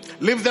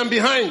 Leave them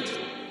behind.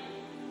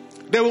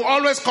 They will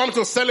always come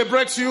to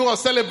celebrate you or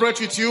celebrate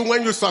with you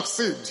when you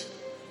succeed.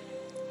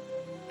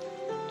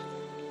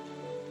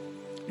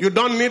 You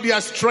don't need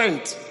their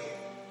strength.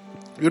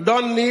 You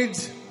don't need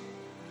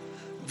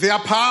their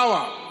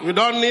power. You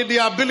don't need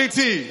their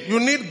ability. You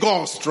need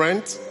God's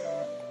strength.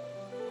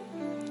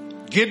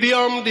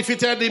 Gideon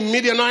defeated the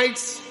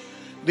Midianites,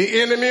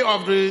 the enemy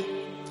of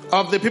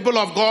the people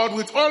of God,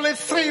 with only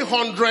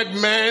 300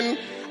 men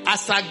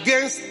as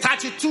against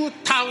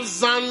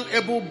 32,000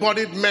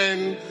 able-bodied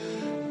men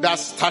that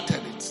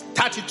started it.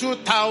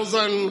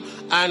 32,000,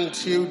 and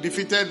he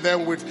defeated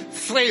them with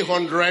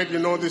 300. You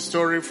know the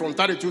story, from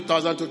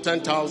 32,000 to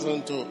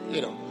 10,000 to,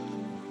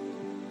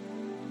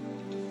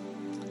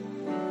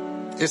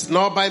 It's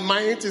not by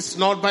might, it's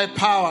not by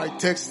power. It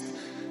takes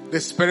the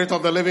Spirit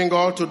of the living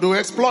God to do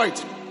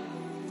exploit.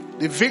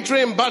 The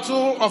victory in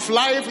battle of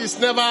life is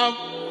never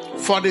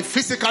for the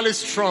physically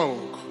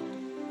strong,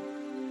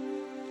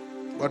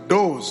 but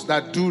those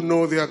that do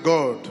know their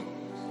God.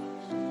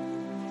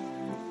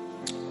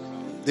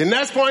 The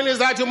next point is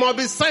that you must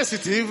be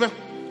sensitive.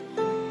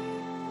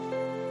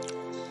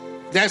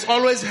 There's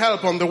always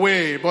help on the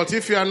way, but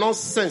if you are not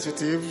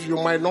sensitive, you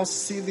might not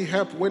see the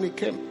help when it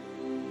came.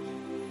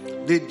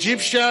 The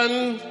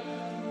Egyptian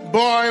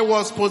boy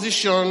was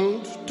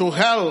positioned to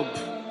help.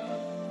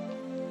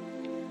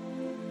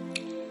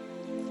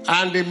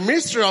 And the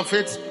mystery of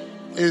it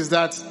is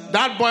that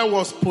that boy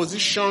was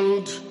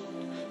positioned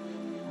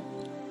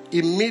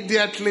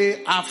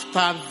immediately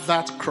after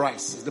that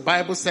crisis. The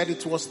Bible said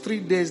it was 3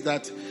 days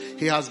that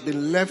he has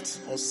been left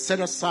or set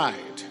aside,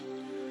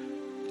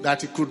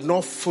 that he could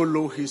not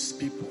follow his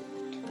people.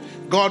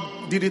 God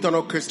did it on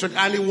orchestration,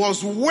 and he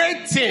was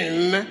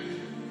waiting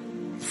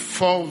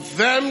for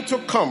them to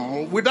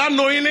come without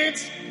knowing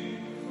it.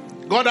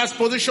 God has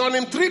positioned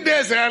him 3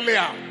 days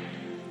earlier.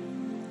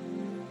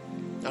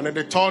 And on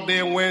the third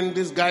day, when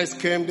these guys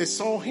came, they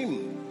saw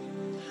him.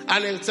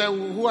 And they said,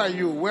 who are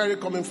you? Where are you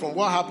coming from?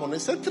 What happened? They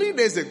said, 3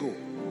 days ago.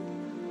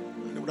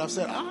 And they would have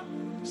said,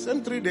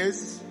 same 3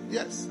 days?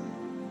 Yes.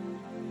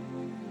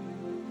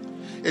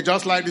 It's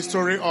just like the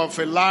story of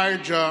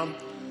Elijah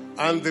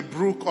and the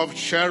brook of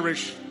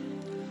Cherith.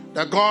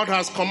 That God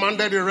has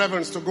commanded the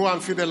ravens to go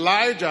and feed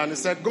Elijah. And he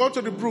said, go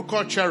to the brook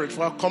called Cherith,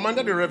 for I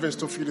commanded the ravens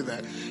to feed it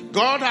there.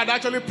 God had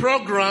actually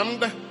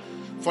programmed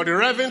for the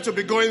raven to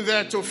be going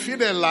there to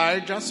feed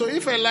Elijah. So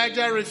if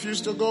Elijah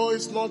refused to go,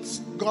 it's not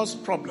God's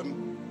problem.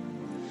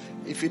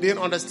 If he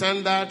didn't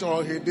understand that,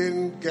 or he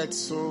didn't get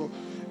so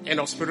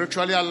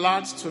spiritually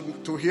alert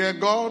to hear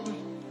God,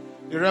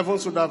 the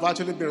ravens would have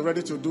actually been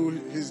ready to do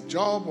his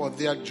job or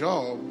their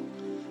job,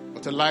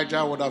 but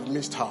Elijah would have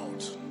missed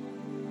out.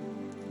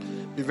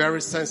 Be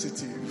very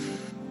sensitive,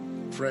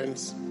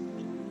 friends.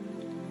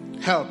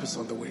 Help is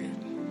on the way.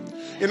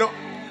 You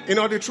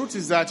know, the truth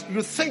is that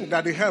you think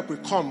that the help will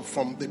come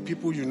from the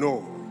people you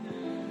know,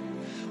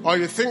 or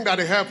you think that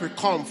the help will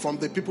come from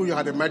the people you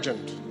had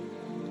imagined.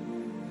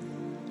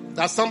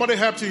 That somebody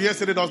helped you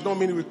yesterday does not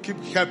mean it will keep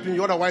helping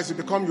you, otherwise you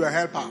become your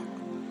helper.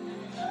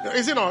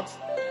 Is it not?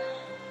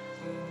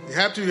 He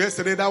helped you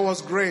yesterday, that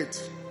was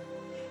great.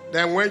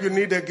 Then when you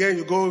need again,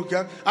 you go,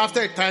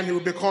 after a time he will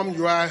become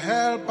your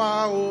helper.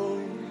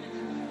 Oh,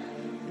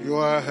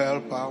 your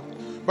helper.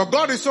 But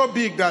God is so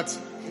big that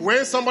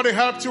when somebody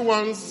helped you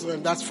once,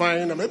 and that's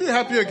fine, and maybe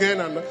help you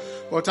again,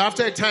 but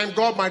after a time,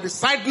 God might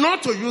decide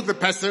not to use the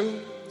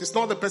person. It's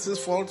not the person's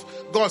fault.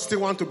 God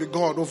still wants to be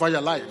God over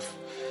your life.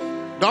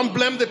 Don't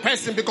blame the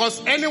person,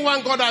 because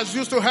anyone God has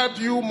used to help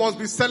you must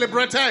be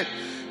celebrated,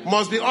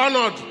 must be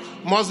honored,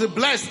 must be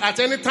blessed at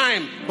any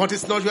time, but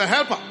it's not your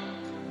helper.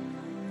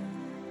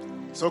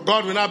 So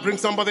God will not bring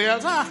somebody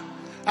else.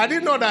 I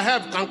didn't know that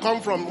help can come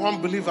from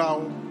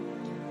unbeliever,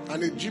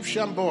 an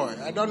Egyptian boy.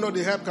 I don't know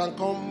the help can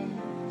come.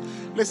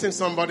 Listen,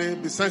 somebody,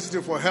 be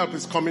sensitive for help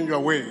is coming your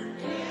way.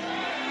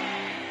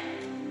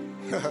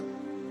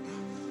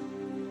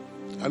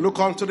 I look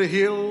onto the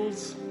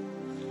hills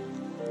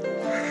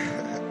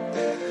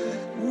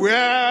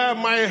where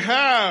my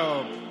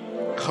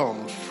help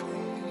comes from.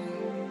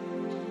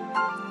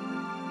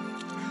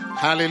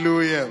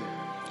 Hallelujah.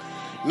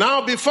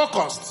 Now be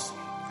focused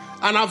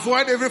and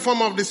avoid every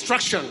form of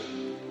distraction,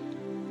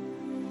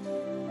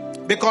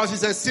 because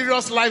it's a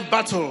serious life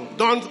battle.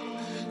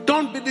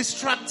 Don't be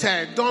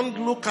distracted. Don't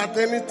look at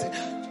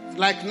anything.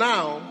 Like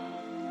now,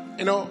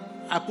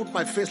 I put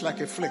my face like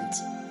a flint.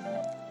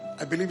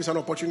 I believe it's an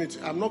opportunity.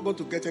 I'm not going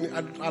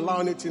to allow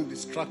anything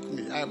distract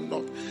me. I am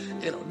not.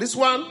 This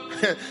one,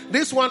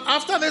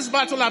 after this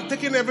battle, I'm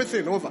taking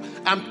everything over.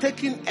 I'm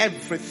taking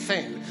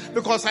everything.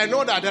 Because I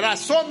know that there are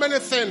so many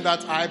things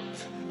that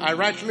I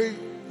rightly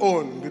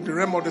own in the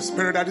realm of the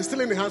spirit that is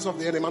still in the hands of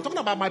the enemy. I'm talking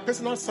about my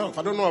personal self.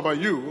 I don't know about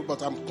you,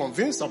 but I'm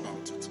convinced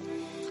about it.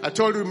 I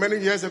told you many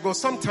years ago,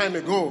 some time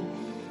ago,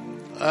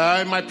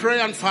 in my prayer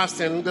and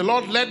fasting, the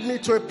Lord led me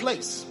to a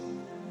place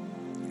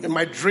in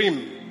my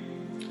dream.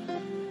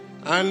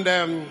 And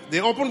they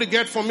opened the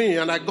gate for me,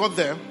 and I got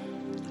there.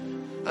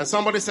 And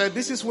somebody said,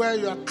 this is where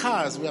your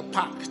cars were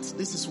parked.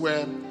 This is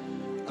where.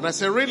 And I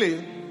said, really?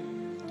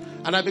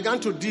 And I began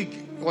to dig.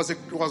 It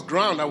was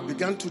ground. I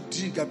began to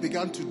dig.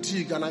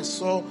 And I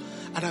saw,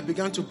 and I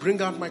began to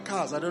bring out my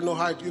cars. I don't know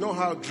how, you know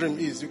how a dream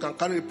is. You can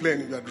carry a plane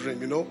in your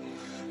dream,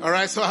 All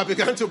right. So I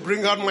began to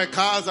bring out my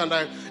cars, and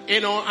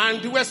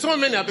and there were so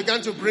many I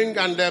began to bring,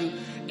 and then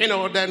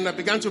I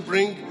began to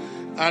bring,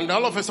 and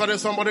all of a sudden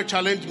somebody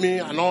challenged me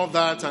and all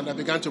that, and I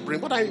began to bring,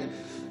 but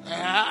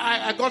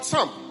I got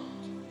some.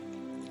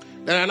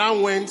 Then I now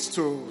went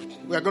to,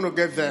 we're going to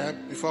get there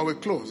before we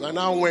close. I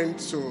now went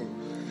to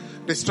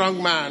the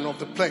strong man of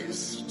the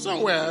place,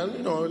 somewhere, a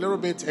little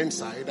bit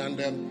inside, and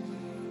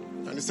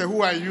he said,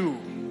 who are you?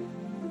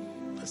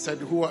 I said,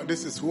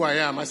 this is who I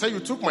am. I said, you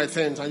took my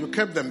things and you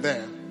kept them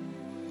there.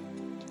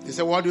 He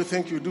said, what do you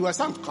think you do? I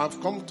said, I've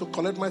come to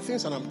collect my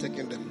things and I'm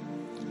taking them.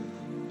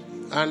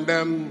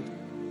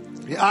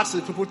 And he asked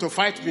the people to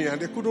fight me, and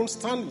they couldn't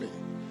stand me.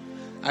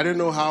 I didn't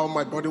know how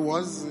my body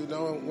was,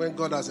 when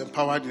God has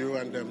empowered you,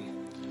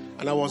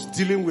 and I was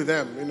dealing with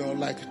them,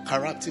 like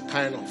karate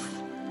kind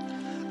of.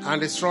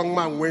 And the strong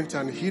man went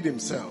and hid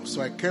himself.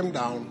 So I came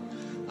down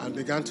and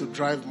began to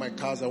drive my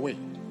cars away.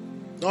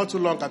 Not too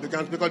long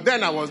because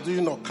then I was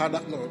doing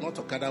Okada. No, not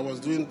Okada. I was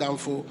doing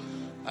Danfo.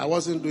 I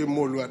wasn't doing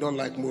Molu. I don't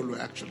like Molu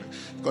actually.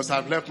 Because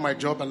I've left my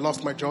job and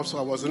lost my job. So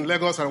I was in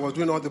Lagos and I was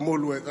doing all the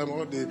Molu,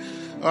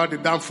 all the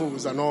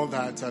Danfos and all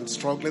that, and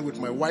struggling with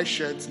my white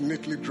shirt,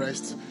 neatly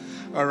dressed.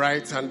 All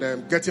right.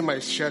 And getting my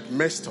shirt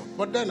messed up.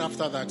 But then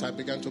after that, I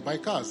began to buy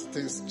cars.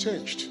 Things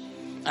changed.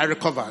 I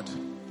recovered.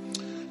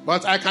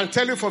 But I can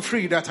tell you for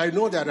free that I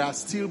know there are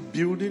still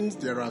buildings,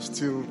 there are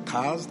still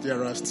cars,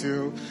 there are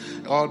still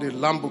all the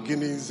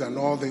Lamborghinis and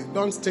all the...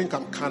 Don't think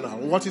I'm carnal.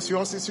 What is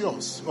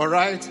yours, all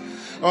right?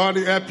 All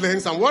the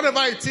airplanes and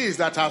whatever it is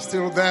that are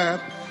still there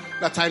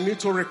that I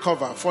need to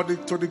recover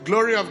to the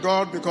glory of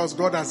God, because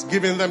God has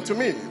given them to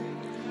me.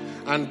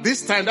 And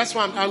this time, that's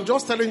why I'm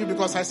just telling you,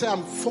 because I say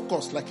I'm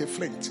focused like a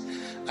flint.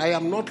 I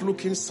am not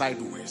looking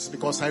sideways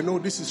because I know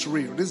this is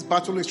real. This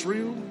battle is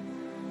real.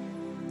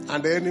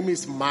 And the enemy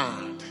is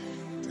mad.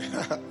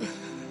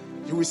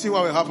 You will see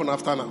what will happen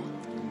after now.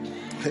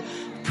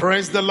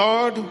 Praise the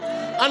Lord.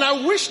 And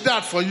I wish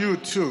that for you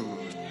too.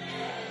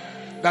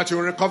 That you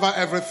will recover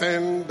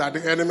everything that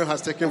the enemy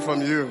has taken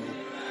from you.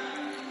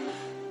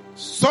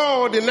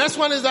 So the next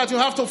one is that you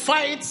have to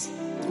fight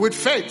with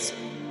faith.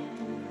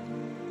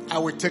 I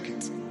will take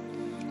it.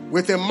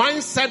 With a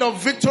mindset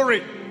of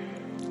victory,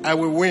 I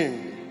will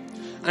win.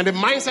 And the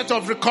mindset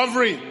of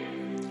recovery,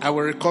 I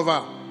will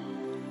recover.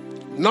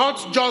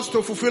 Not just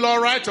to fulfill all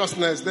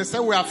righteousness. They say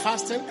we are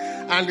fasting,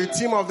 and the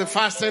theme of the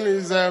fasting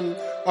is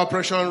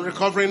Operation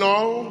Recovering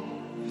All.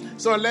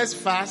 So let's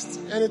fast.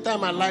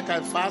 Anytime I like,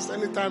 I fast.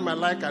 Anytime I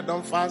like, I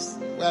don't fast.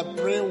 I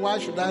pray. Why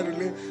should I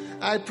really?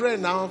 I pray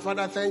now,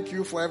 Father, thank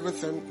you for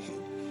everything.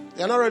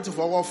 You're not ready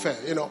for warfare.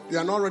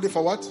 You're not ready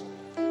for what?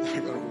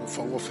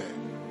 For warfare.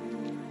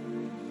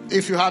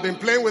 If you have been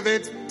playing with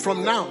it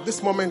from now,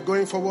 this moment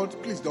going forward,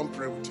 please don't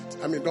pray with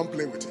it. Don't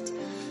play with it.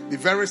 Be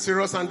very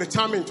serious and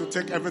determined to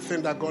take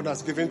everything that God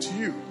has given to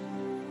you.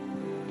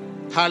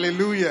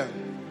 Hallelujah.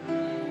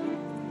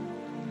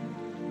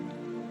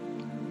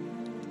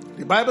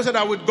 The Bible said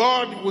that with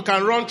God, we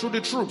can run through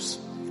the troops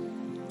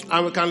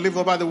and we can live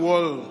over the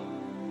world.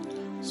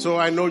 So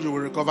I know you will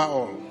recover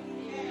all.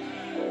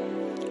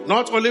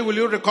 Not only will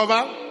you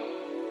recover,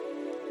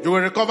 you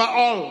will recover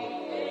all.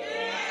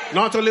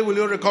 Not only will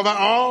you recover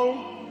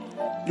all,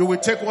 you will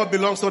take what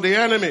belongs to the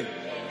enemy.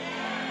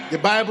 The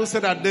Bible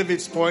said that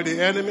David spoiled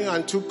the enemy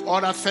and took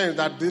other things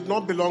that did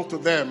not belong to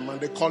them, and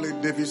they call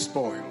it David's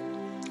spoil.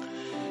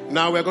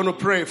 Now we're going to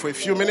pray for a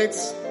few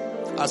minutes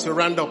as we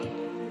round up.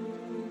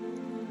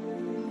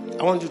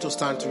 I want you to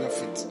stand to your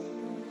feet.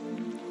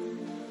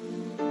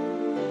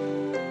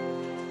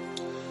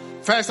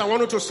 First, I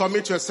want you to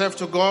submit yourself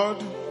to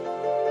God.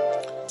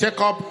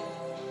 Take up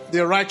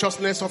the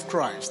righteousness of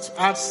Christ.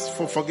 Ask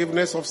for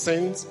forgiveness of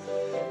sins.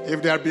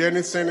 If there be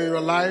any sin in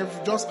your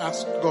life, just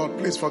ask God,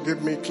 please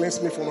forgive me,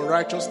 cleanse me from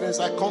unrighteousness.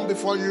 I come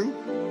before you,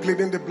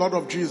 pleading the blood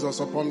of Jesus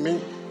upon me.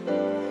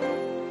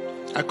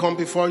 I come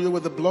before you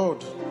with the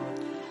blood,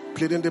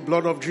 pleading the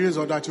blood of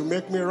Jesus that you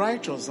make me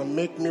righteous and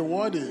make me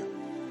worthy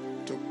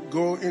to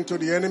go into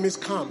the enemy's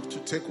camp to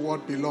take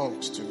what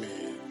belongs to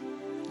me.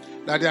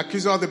 That the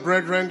accuser of the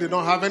brethren did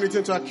not have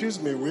anything to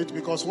accuse me with,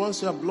 because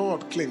once your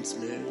blood cleans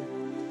me,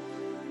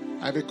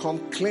 I become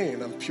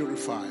clean and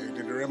purified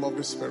in the realm of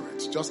the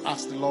Spirit. Just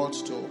ask the Lord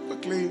to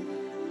quickly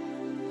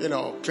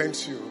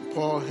cleanse you.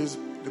 Pour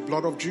the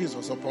blood of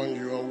Jesus upon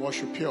you and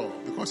wash you pure,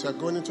 because you are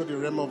going into the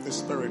realm of the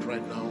Spirit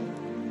right now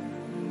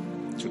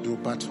to do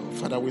battle.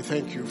 Father, we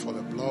thank you for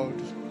the blood.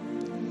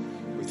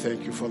 We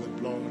thank you for the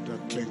blood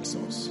that cleanses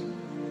us.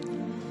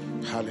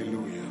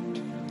 Hallelujah.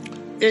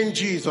 In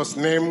Jesus'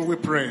 name we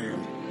pray.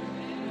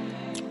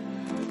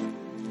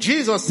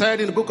 Jesus said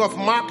in the book of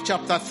Mark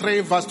chapter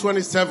 3 verse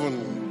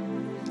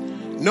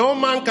 27, no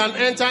man can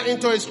enter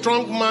into a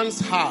strong man's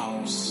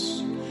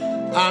house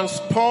and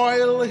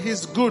spoil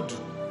his good,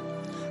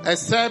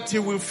 except he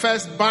will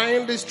first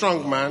bind the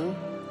strong man,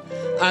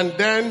 and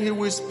then he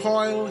will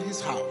spoil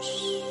his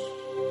house.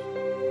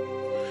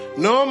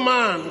 No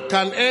man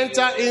can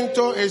enter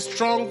into a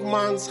strong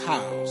man's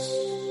house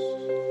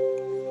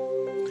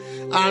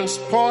and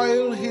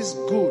spoil his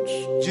goods,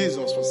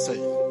 Jesus was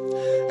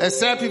saying,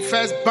 except he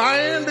first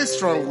bind the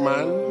strong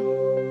man,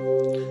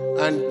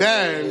 and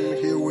then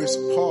he will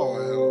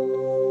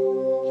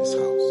spoil his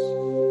house.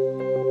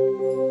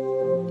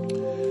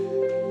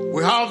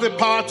 We have the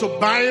power to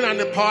bind and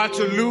the power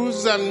to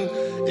lose, and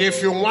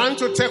if you want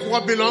to take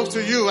what belongs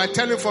to you, I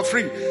tell you for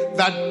free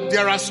that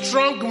there are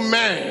strong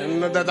men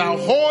that are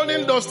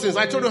holding those things.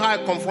 I told you how I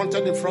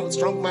confronted the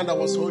strong man that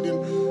was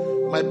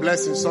holding my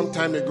blessing some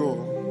time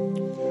ago.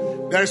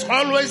 There is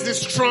always this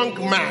strong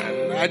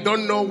man. I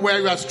don't know where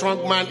your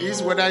strong man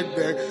is, whether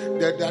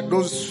there are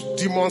those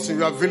demons in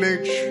your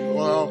village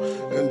or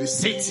in the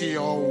city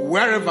or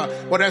wherever.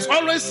 But there's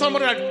always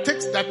somebody that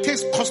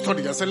takes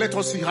custody and says, let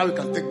us see how we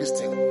can take this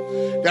thing.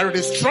 There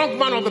is the strong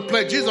man of the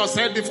place. Jesus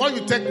said, before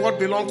you take what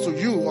belongs to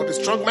you or the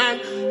strong man,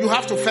 you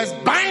have to first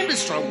bind the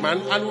strong man,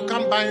 and you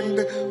can't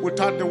bind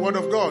without the word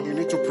of God. You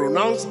need to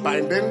pronounce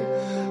binding.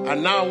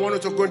 And now I want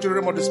you to go into the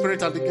realm of the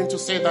Spirit and begin to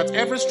say that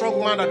every strong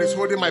man that is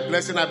holding my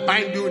blessing, I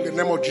bind you in the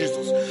name of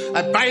Jesus.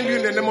 I bind you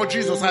in the name of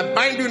Jesus. I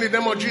bind you in the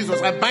name of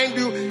Jesus. I bind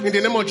you in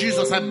the name of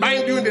Jesus. I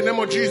bind you in the name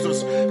of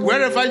Jesus.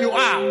 Wherever you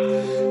are,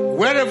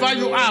 wherever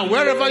you are,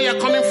 wherever you are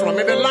coming from,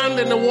 in the land,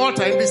 in the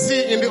water, in the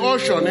sea, in the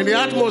ocean, in the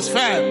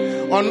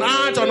atmosphere, on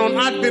earth and on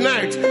earth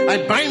beneath,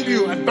 I bind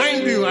you, I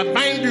bind you, I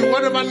bind you,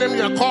 whatever name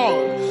you are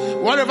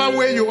called, whatever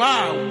way you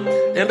are,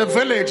 in the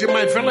village, in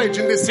my village,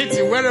 in the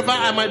city, wherever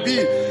I might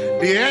be.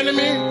 The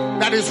enemy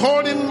that is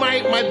holding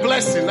my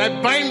blessing,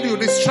 I bind you.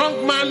 The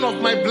strong man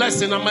of my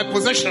blessing and my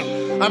possession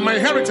and my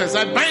inheritance,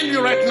 I bind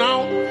you right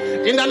now.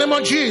 In the name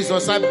of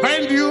Jesus, I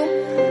bind you.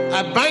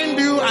 I bind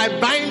you. I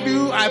bind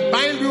you. I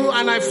bind you,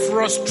 and I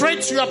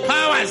frustrate your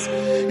powers.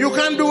 You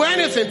can't do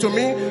anything to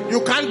me.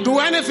 You can't do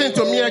anything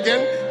to me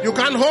again. You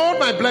can't hold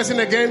my blessing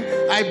again.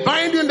 I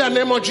bind you in the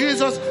name of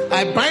Jesus.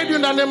 I bind you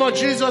in the name of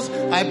Jesus.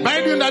 I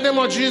bind you in the name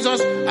of Jesus.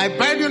 I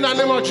bind you in the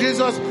name of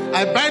Jesus.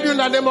 I bind you in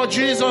the name of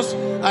Jesus.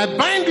 I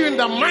bind you in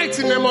the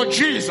mighty name of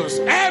Jesus.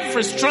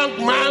 Every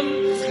strong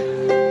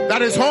man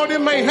that is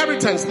holding my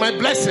inheritance, my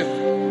blessing,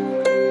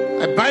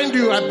 I bind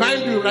you,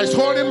 that is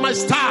holding my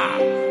star,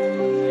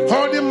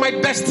 holding my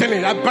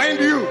destiny, I bind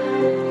you,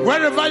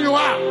 wherever you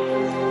are.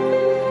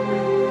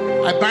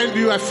 I bind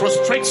you, I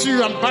frustrate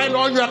you, and bind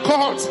all your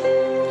cohorts,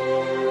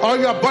 all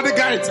your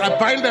bodyguards, I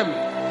bind them.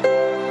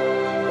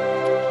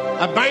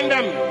 I bind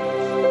them.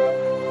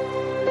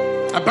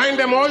 I bind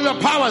them, all your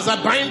powers. I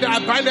bind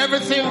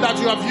everything that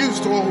you have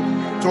used to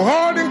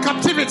hold in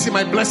captivity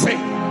my blessing.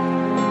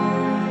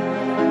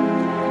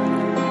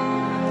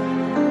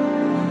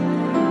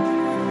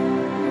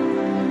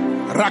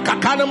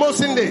 Rakakanamo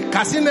sinde,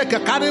 kasine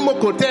kakarimo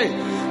kote,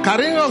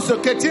 karingo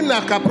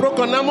soketina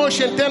kaproko namo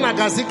shentena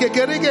gazike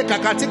kerige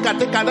kakatika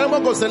tekanamo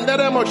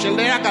gosendere mo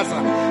shendea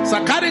kasa.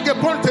 Sakarige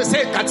ponte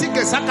se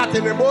katike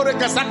sakate nemore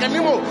kasaka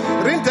nimo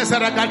rinte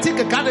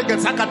sarakatike karige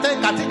sakate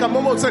katika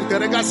momo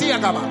sentere gasia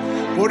kaba.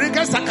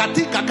 Porike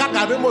sakatika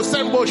kakarimo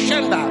sembo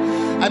shenda.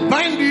 I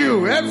bind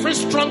you, every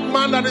strong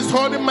man that is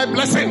holding my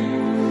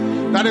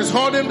blessing, that is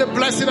holding the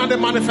blessing and the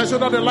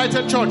manifestation of the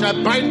lighted church. I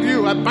bind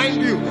you, I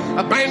bind you,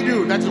 I bind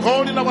you. That is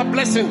holding our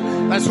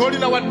blessing, that's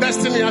holding our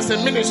destiny as a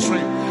ministry.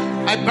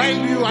 I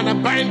bind you and I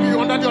bind you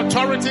under the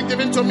authority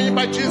given to me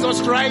by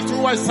Jesus Christ,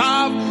 who I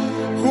serve,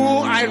 who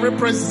I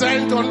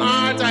represent on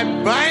earth.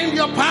 I bind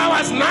your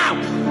powers now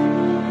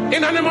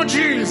in the name of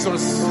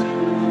Jesus.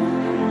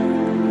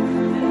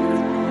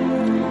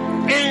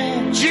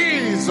 In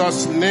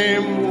Jesus'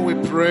 name we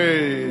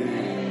pray.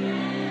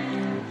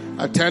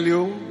 I tell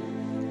you,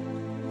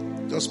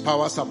 those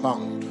powers are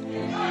bound.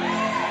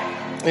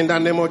 In the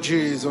name of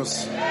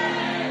Jesus.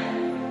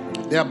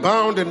 They are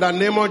bound in the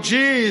name of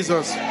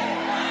Jesus.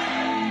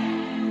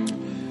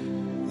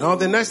 Now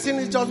the next thing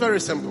is just very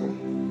simple.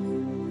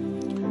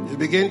 You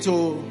begin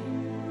to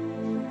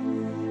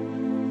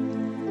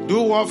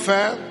do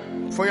warfare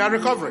for your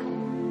recovery.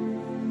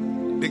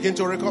 Begin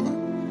to recover.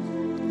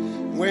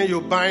 When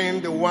you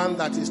bind the one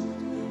that is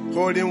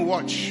holding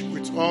watch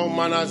with all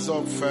manners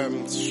of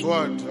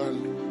sword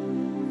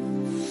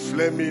and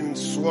flaming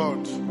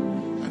sword,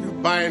 and you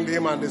bind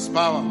him and his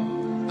power,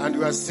 and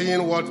you are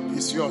seeing what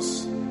is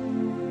yours,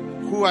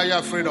 who are you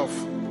afraid of?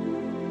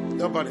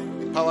 Nobody.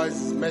 The power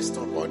is messed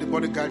up. All the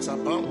bodyguards are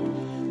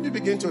bound. You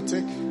begin to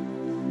take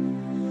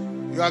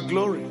your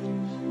glory,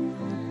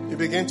 You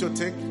begin to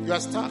take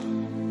your star. You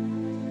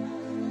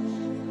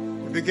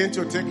begin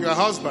to take your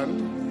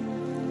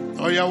husband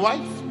or your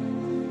wife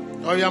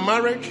or your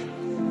marriage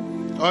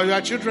or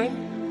your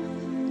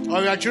children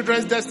or your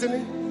children's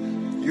destiny,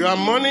 your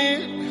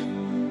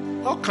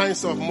money, all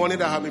kinds of money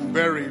that have been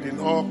buried in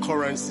all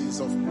currencies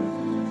of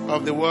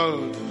the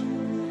world.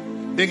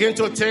 Begin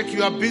to take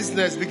your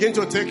business, begin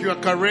to take your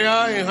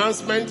career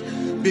enhancement,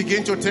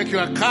 begin to take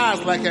your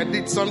cars like I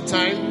did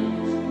sometime.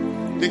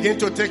 Begin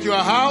to take your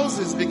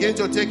houses, begin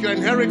to take your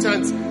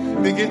inheritance,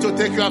 begin to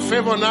take your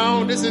favor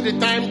now. This is the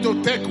time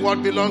to take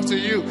what belongs to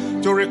you,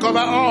 to recover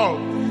all.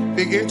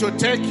 Begin to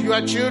take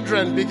your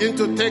children, begin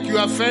to take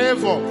your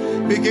favor,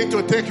 begin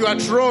to take your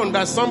throne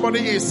that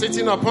somebody is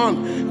sitting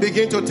upon.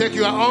 Begin to take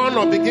your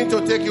honor, begin to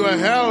take your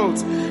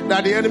health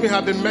that the enemy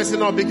have been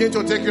messing up. Begin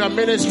to take your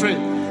ministry.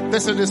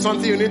 This is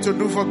something you need to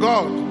do for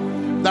God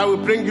that will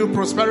bring you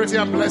prosperity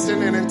and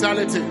blessing in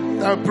eternity,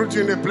 that will put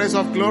you in a place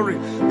of glory.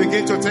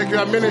 Begin to take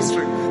your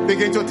ministry.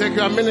 Begin to take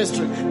your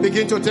ministry.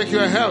 Begin to take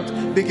your health.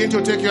 Begin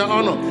to take your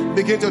honor.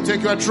 Begin to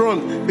take your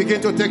throne.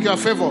 Begin to take your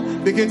favor.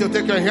 Begin to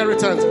take your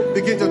inheritance.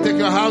 Begin to take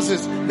your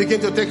houses. Begin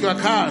to take your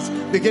cars.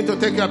 Begin to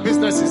take your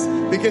businesses.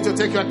 Begin to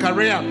take your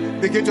career.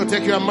 Begin to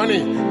take your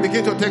money.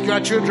 Begin to take your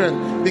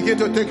children. Begin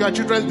to take your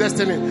children's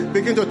destiny.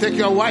 Begin to take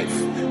your wife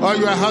or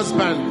your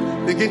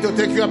husband. Begin to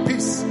take your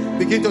peace.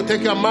 Begin to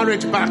take your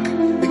marriage back.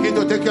 Begin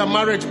to take your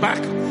marriage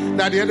back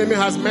that the enemy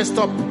has messed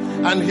up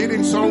and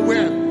hidden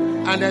somewhere,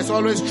 and there's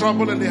always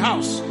trouble in the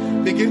house.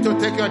 Begin to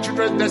take your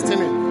children's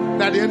destiny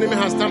that the enemy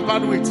has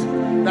tampered with,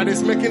 that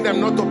is making them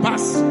not to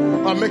pass,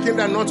 or making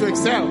them not to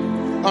excel,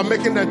 or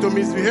making them to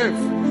misbehave,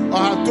 or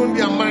have turned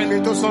their mind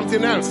into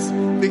something else.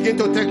 Begin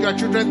to take your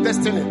children's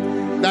destiny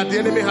that the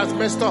enemy has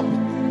messed up,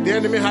 the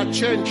enemy has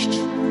changed,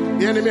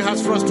 the enemy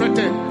has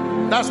frustrated.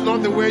 That's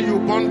not the way you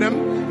born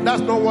them.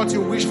 That's not what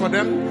you wish for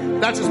them.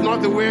 That is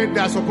not the way they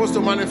are supposed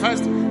to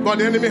manifest. But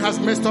the enemy has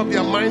messed up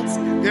their minds.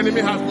 The enemy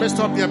has messed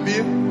up their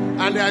being.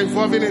 And they are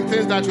involving in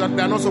things that they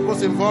are not supposed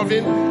to involve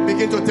in.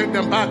 Begin to take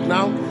them back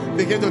now.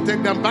 Begin to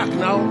take them back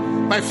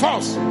now. By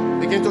force.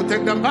 Begin to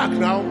take them back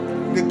now.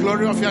 The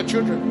glory of your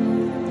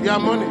children. Your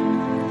money.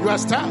 Your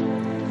star.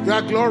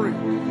 Your glory.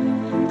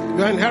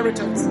 Your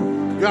inheritance.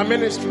 Your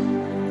ministry.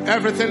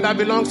 Everything that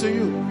belongs to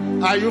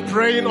you. Are you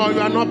praying or you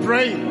are not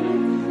praying?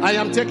 I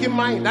am taking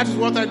mine. That is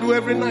what I do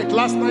every night.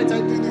 Last night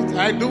I did it.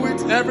 I do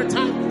it every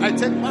time. I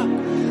take back.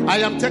 I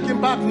am taking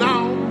back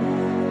now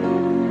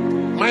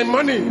my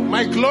money,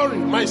 my glory,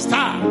 my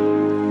star.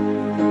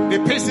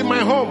 The peace in my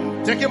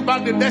home. Taking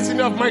back the destiny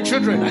of my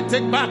children. I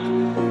take back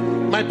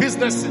my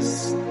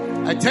businesses.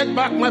 I take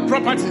back my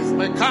properties,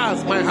 my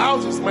cars, my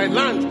houses, my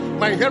land,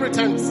 my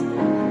inheritance.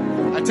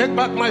 I take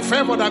back my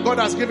favor that God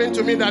has given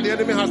to me that the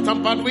enemy has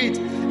tampered with.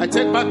 I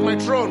take back my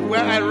throne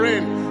where I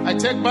reign. I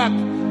take back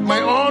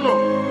my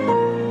honor.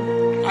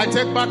 I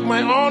take back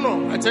my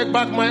honor. I take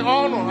back my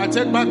honor. I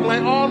take back my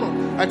honor.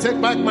 I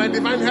take back my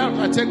divine health.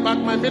 I take back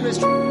my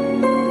ministry.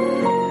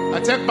 I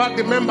take back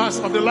the members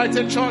of the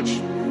Lighted Church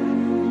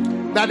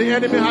that the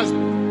enemy has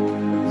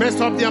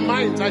messed up their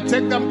minds. I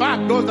take them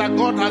back. Those that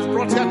God has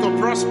brought here to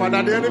prosper,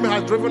 that the enemy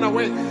has driven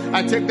away.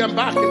 I take them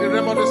back in the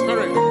realm of the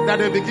Spirit, that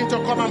they begin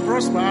to come and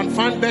prosper and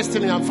find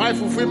destiny and find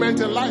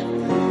fulfillment in life.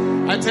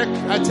 I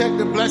take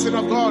the blessing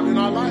of God in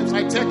our lives.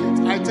 I take it.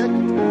 I take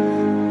it.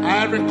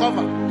 I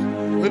recover.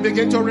 We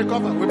begin to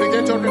recover. We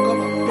begin to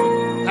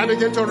recover. I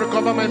begin to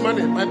recover my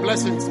money, my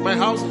blessings, my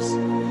houses,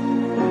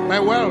 my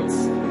wealth,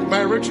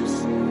 my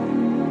riches,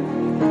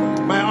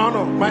 my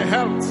honor, my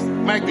health,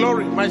 my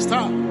glory, my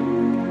star.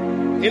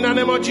 In the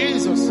name of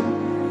Jesus,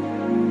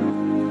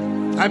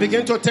 I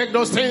begin to take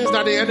those things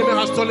that the enemy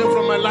has stolen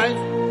from my life,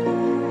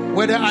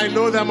 whether I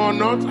know them or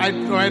not.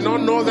 I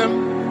don't know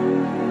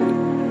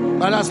them.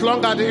 But as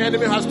long as the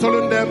enemy has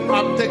stolen them,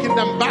 I'm taking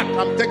them back.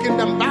 I'm taking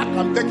them back.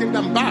 I'm taking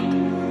them back.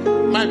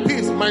 My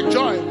peace, my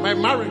joy, my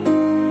marriage,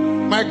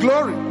 my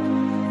glory,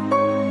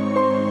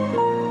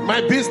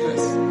 my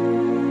business,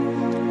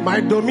 my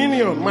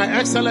dominion, my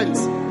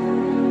excellence.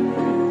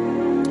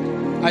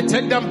 I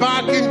take them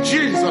back in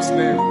Jesus'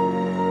 name.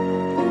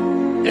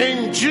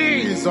 In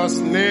Jesus'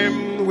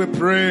 name we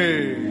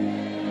pray.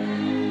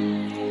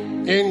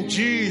 In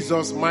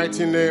Jesus'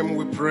 mighty name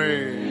we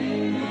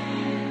pray.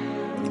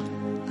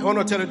 I want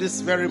to tell you this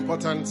very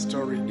important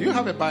story. Do you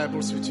have a Bible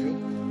with you?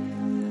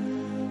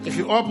 If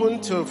you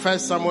open to 1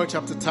 Samuel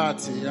chapter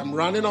 30, I'm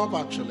rounding up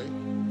actually.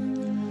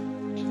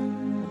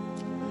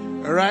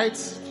 All right.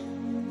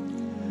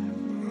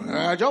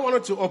 I just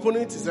wanted to open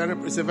it.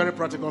 It's a very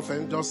practical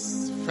thing.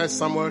 Just 1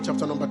 Samuel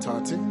chapter number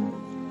 30.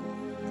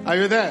 Are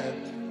you there?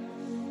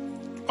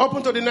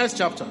 Open to the next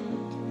chapter.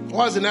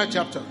 What's the next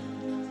chapter?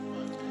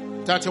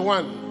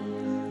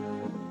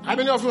 31. How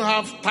many of you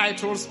have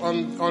titles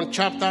on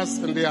chapters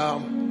in their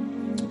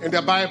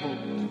Bible?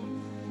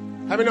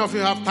 How many of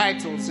you have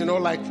titles? You know,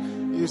 like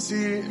you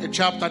see a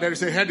chapter, there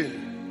is a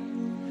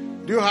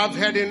heading. Do you have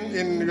heading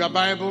in your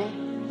Bible?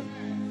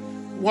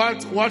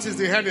 What is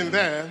the heading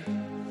there?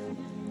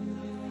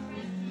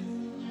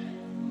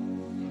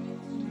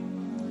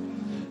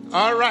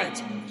 All right.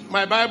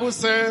 My Bible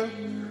says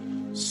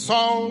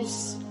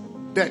Saul's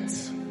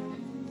death.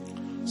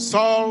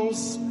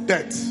 Saul's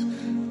death.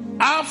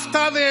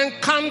 After the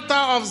encounter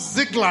of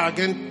Ziklag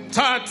in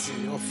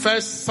 30 of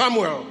 1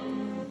 Samuel,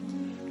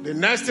 the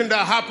next thing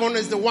that happened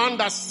is the one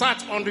that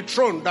sat on the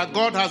throne that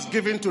God has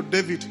given to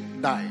David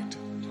died.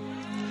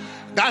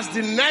 That's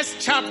the next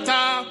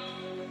chapter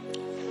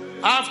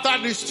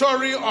after the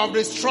story of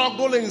the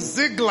struggle in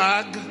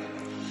Ziklag.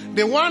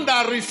 The one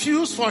that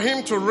refused for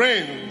him to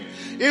reign,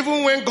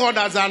 even when God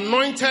has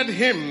anointed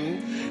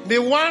him. The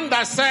one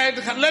that said,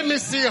 let me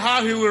see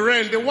how he will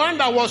reign. The one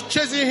that was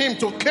chasing him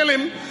to kill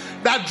him,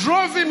 that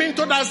drove him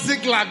into that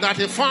Ziklag, that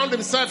he found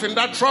himself in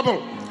that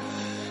trouble.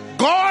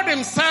 God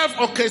himself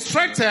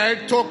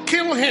orchestrated to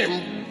kill him.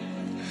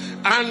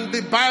 And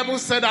the Bible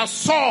said that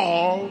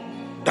Saul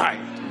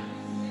died.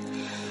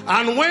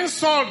 And when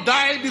Saul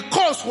died, the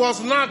coast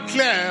was not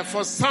clear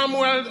for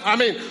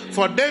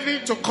for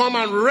David to come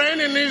and reign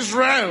in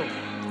Israel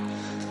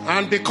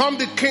and become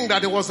the king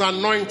that he was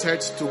anointed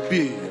to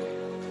be.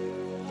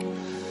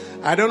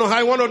 I don't know how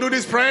I want to do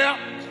this prayer.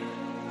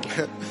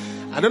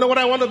 I don't know what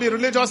I want to be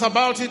religious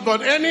about it,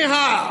 but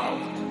anyhow,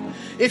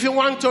 if you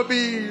want to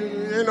be,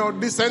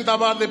 decent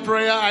about the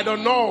prayer, I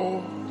don't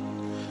know.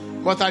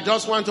 But I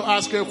just want to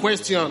ask you a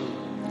question.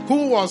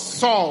 Who was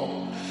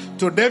Saul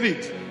to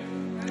David?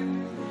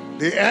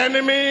 The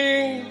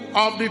enemy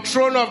of the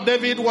throne of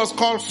David was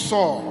called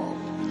Saul.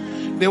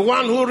 The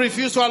one who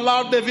refused to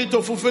allow David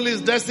to fulfill his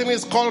destiny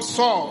is called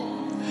Saul.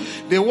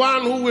 The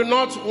one who will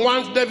not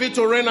want David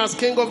to reign as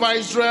king over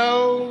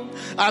Israel,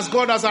 as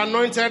God has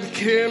anointed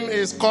him,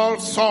 is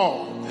called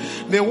Saul.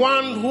 The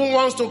one who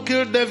wants to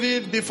kill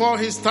David before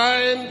his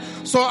time,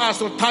 so as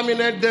to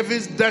terminate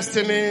David's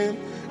destiny,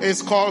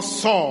 is called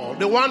Saul.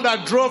 The one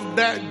that drove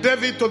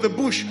David to the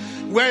bush,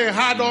 where he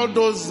had all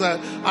those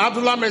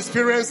Absalom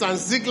experience and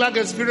Ziklag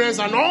experience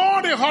and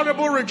all the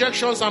horrible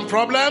rejections and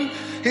problems,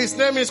 his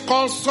name is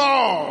called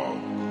Saul.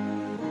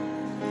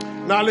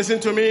 Now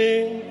listen to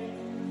me.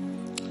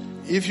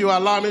 If you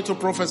allow me to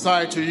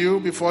prophesy to you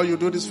before you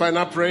do this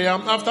final prayer,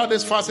 after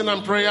this fasting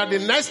and prayer, the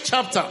next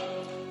chapter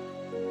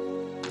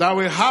that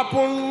will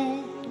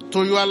happen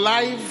to your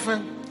life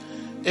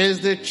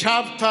is the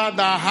chapter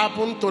that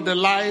happened to the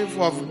life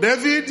of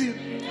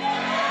David,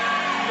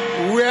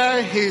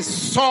 where his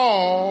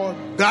Saul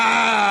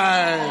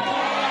died.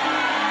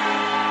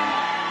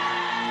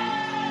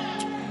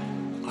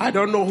 I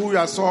don't know who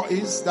your Saul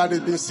is that has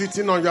been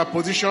sitting on your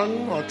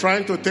position, or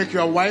trying to take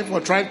your wife,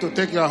 or trying to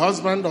take your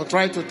husband, or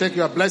trying to take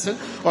your blessing,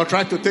 or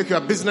trying to take your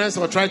business,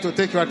 or trying to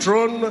take your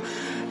throne.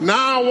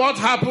 Now what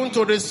happened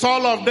to the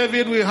Saul of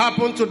David will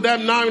happen to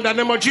them now in the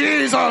name of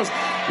Jesus.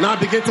 Now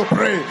begin to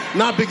pray.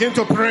 Now begin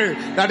to pray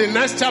that the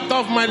next chapter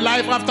of my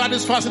life after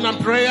this fasting and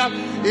prayer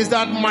is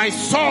that my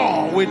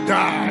Saul will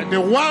die.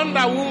 The one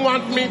that won't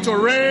want me to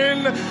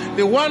reign,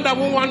 the one that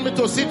won't want me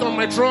to sit on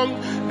my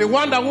throne, the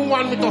one that won't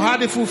want me to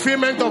have the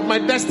fulfillment of my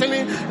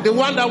destiny, the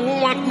one that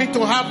won't want me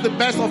to have the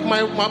best of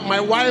my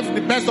wife,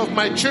 the best of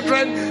my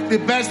children, the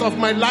best of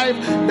my life,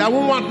 that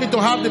won't want me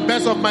to have the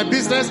best of my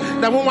business,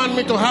 that won't want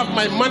me to have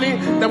my money,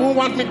 that won't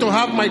want me to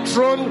have my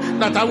throne,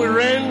 that I will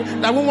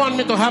reign, that won't want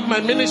me to have my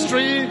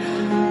ministry.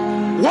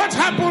 What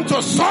happened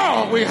to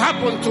Saul will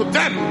happen to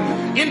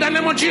them in the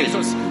name of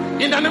Jesus.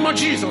 In the name of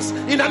Jesus,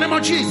 in the name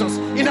of Jesus,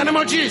 in the name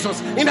of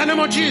Jesus, in the name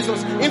of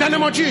Jesus, in the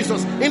name of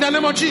Jesus, in the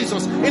name of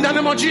Jesus, in the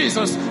name of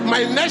Jesus.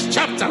 My next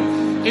chapter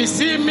is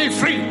seeing me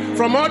free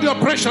from all the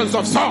oppressions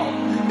of Saul,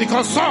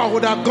 because Saul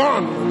would have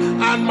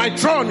gone and my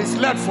throne is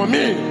left for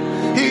me.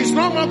 He is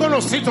no more going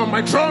to sit on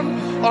my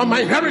throne or my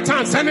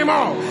inheritance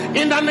anymore.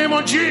 In the name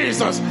of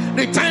Jesus,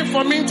 the time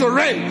for me to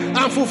reign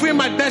and fulfill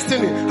my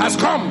destiny has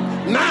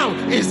come. Now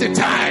is the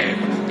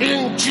time,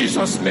 in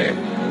Jesus'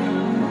 name.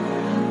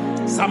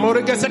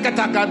 Samorege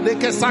sekataka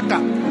deke saka.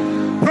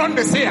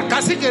 Pronde seya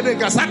kasike de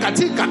gasaka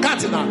tika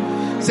katina.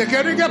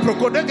 Sekerege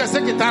prokodege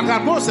sekitaka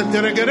bo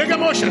senterege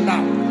moshenda.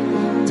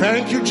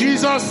 Thank you,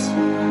 Jesus.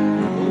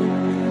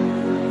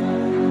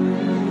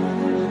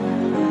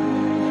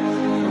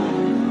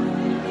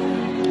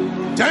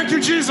 Thank you,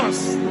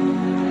 Jesus.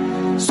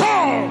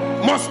 Saul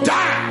must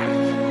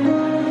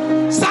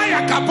die.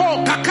 Saya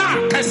kapo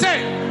kaka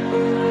kese.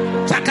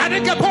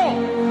 Takarege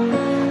po.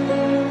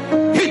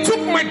 He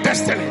took my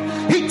destiny.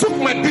 He took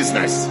my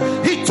business.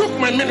 He took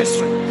my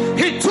ministry.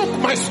 He took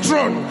my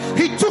throne.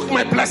 He took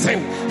my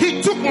blessing.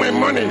 He took my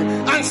money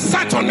and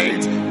sat on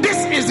it.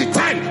 This is the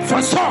time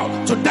for Saul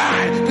to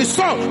die. The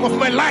Saul of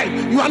my life.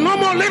 You are no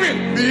more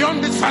living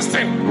beyond this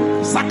fasting.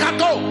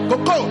 Sakago,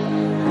 go.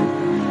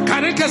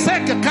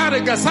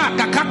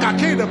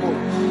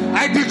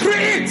 I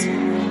decree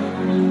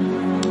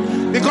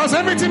it. Because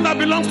everything that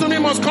belongs to me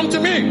must come to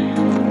me.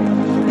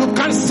 You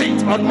can't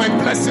sit on my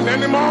blessing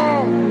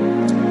anymore.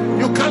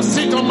 You can't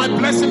sit on my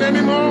blessing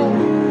anymore.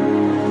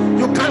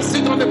 You can't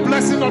sit on the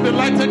blessing of the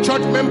Lighted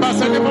Church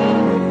members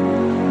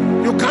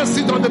anymore. You can't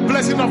sit on the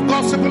blessing of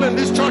God's people in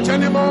this church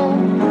anymore.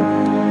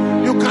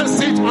 You can't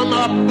sit on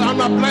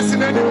our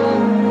blessing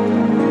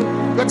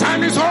anymore. The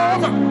time is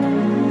over.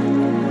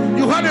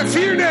 You had a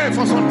field day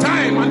for some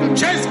time and you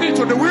chased me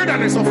to the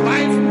wilderness of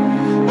life.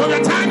 But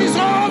the time is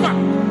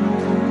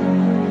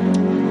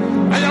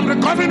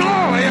recovering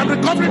all. I am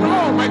recovering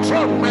all. My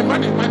throne, my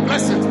money, my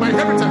blessings, my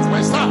inheritance,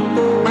 my star,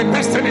 my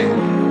destiny.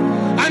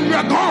 And you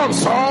are gone,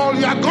 Saul.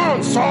 You are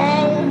gone,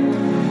 Saul.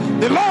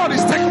 The Lord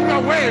is taking you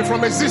away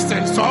from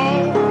existence,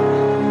 Saul.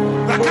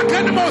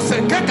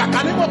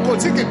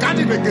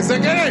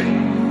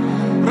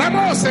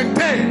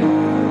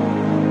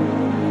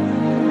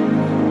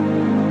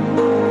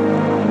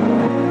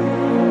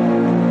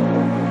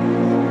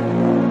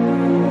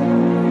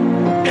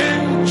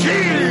 In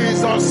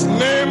Jesus'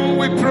 name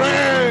we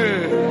pray.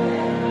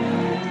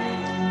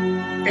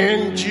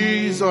 In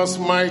Jesus'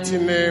 mighty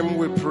name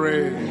we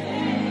pray.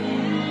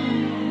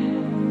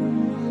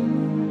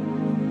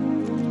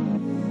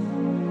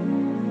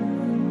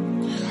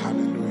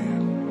 Hallelujah.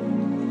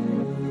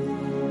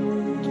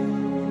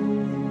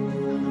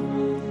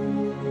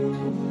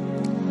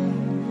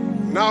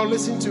 Now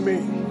listen to me.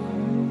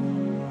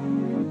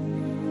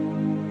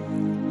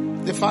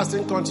 The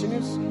fasting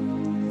continues.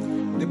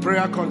 The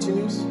prayer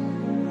continues.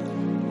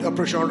 The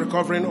operation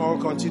recovering all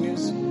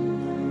continues.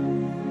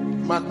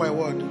 Mark my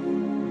word.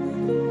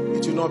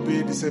 It will not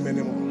be the same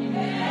anymore.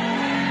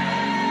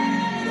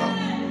 No.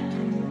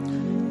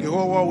 The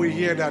whole world will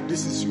hear that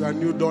this is your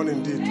new dawn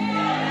indeed.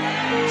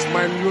 It's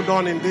my new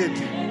dawn indeed.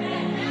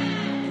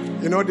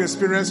 You know the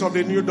experience of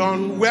the new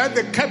dawn where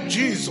they kept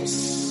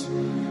Jesus.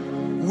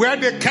 Where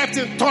they kept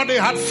him, thought they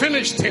had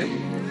finished him.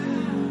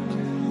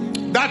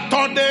 That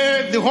third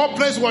day, the whole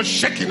place was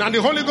shaking, and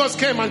the Holy Ghost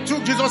came and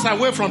took Jesus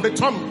away from the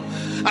tomb,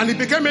 and it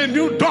became a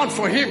new dawn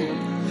for him.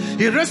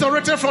 He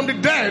resurrected from the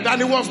dead,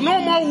 and he was no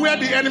more where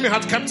the enemy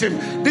had kept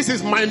him. This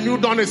is my new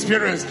dawn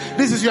experience.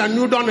 This is your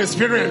new dawn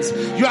experience.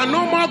 You are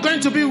no more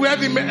going to be where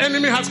the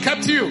enemy has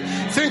kept you,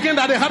 thinking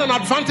that they had an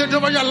advantage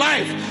over your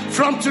life.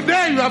 From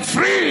today, you are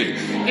free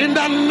in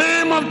the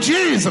name of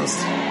Jesus.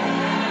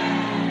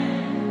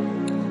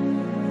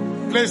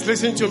 Please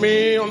listen to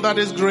me under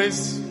this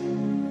grace.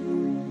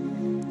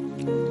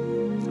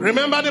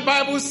 Remember the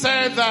Bible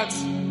said that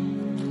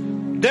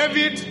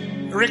David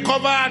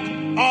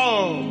recovered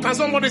all. Can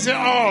somebody say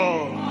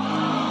all?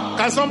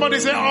 Can somebody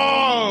say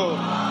all?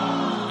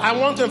 I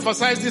want to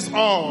emphasize this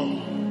all.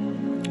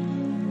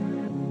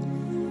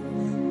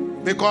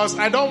 Because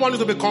I don't want you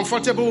to be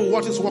comfortable with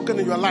what is working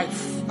in your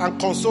life and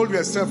console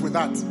yourself with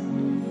that.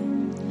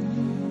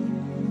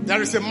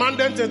 There is a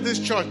mandate in this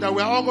church that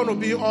we are all going to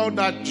be all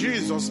that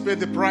Jesus paid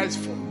the price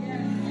for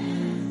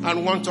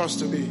and want us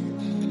to be.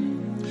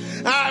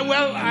 At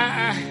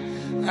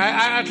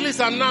least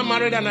I'm now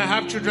married and I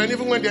have children.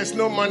 Even when there's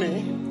no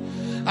money,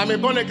 I'm a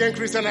born-again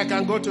Christian. I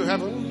can go to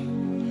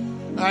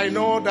heaven. I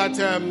know that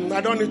I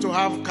don't need to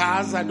have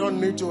cars. I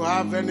don't need to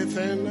have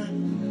anything.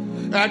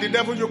 The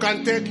devil, you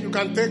can take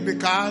the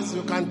cars.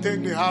 You can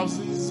take the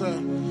houses.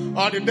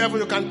 Or the devil,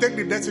 you can take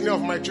the destiny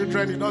of my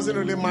children. It doesn't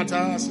really matter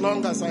as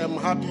long as I am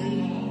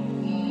happy.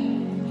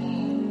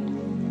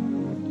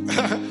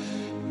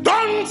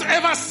 Don't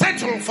ever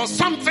settle for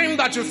something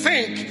that you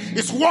think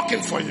is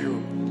working for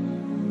you.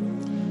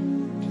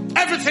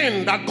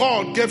 Everything that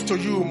God gave to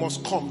you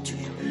must come to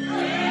you.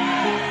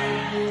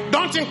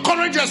 Don't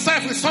encourage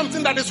yourself with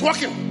something that is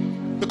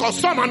working, because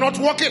some are not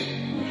working.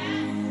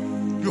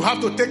 You have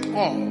to take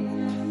all.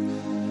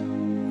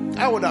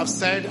 I would have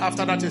said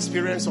after that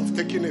experience of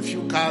taking a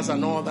few cars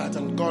and all that,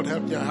 and God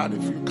helped me, I had a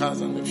few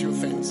cars and a few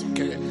things,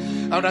 okay.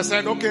 I would have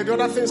said, okay, the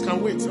other things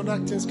can wait, the other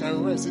things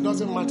can rest. It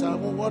doesn't matter.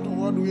 What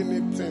do we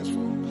need things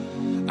for?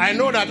 I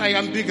know that I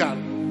am bigger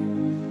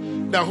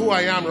than who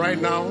I am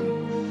right now.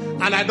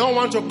 And I don't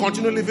want to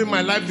continue living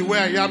my life the way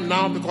I am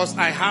now, because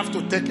I have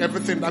to take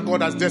everything that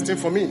God has destined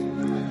for me.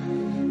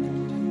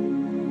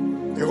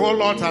 A whole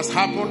lot has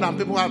happened and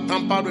people have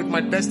tampered with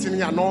my destiny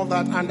and all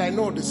that. And I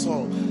know the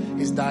soul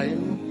is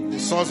dying. The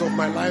souls of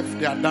my life,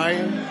 they are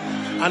dying.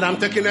 And I'm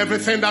taking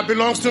everything that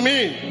belongs to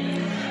me.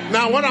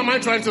 Now, what am I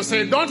trying to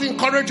say? Don't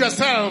encourage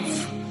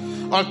yourself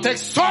or take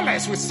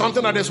solace with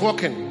something that is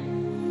working.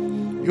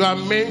 You are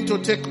meant to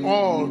take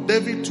all.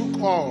 David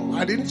took all.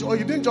 He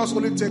didn't just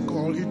only take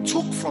all, he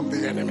took from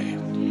the enemy.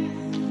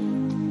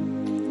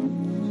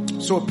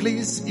 So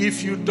please,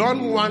 if you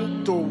don't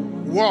want to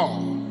war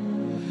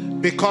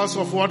because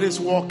of what is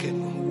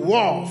working,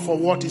 war for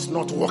what is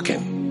not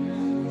working.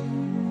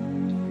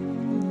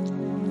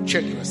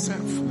 Check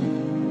yourself.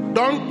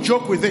 Don't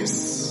joke with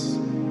this.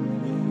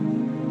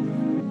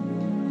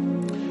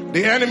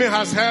 The enemy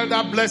has held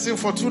that blessing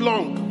for too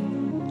long.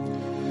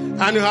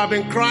 And you have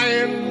been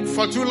crying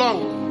for too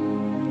long.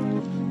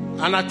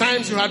 And at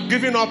times you have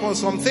given up on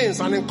some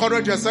things and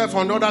encouraged yourself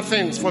on other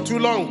things for too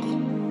long.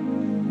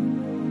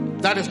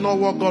 That is not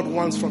what God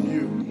wants from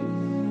you.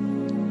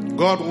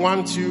 God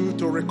wants you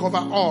to recover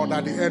all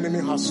that the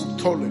enemy has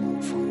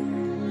stolen from you.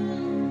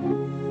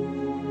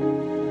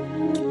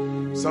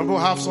 Some people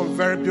have some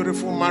very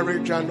beautiful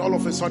marriage and all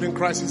of a sudden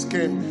crisis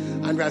came.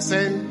 And we are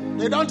saying,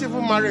 they don't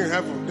even marry in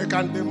heaven. They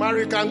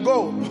marry, can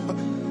go.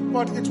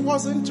 But it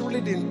wasn't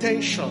really the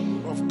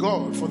intention of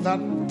God for that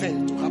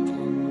thing to happen.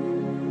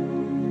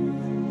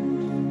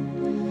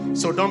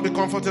 So don't be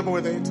comfortable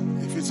with it.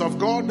 If it's of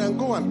God, then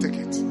go and take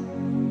it.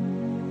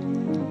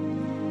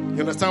 You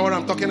understand what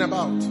I'm talking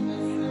about?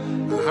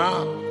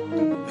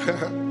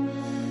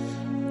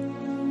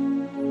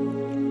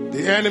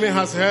 The enemy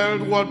has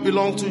held what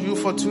belonged to you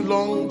for too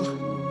long.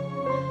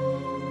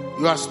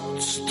 You are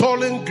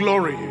stolen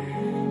glory.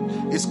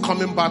 It's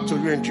coming back to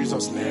you in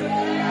Jesus' name.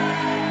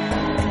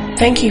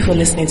 Thank you for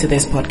listening to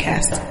this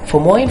podcast. For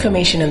more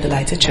information on the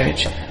Lighted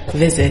Church,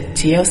 visit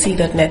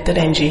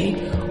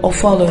tlc.net.ng or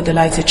follow the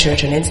Lighted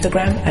Church on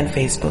Instagram and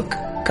Facebook.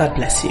 God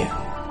bless you.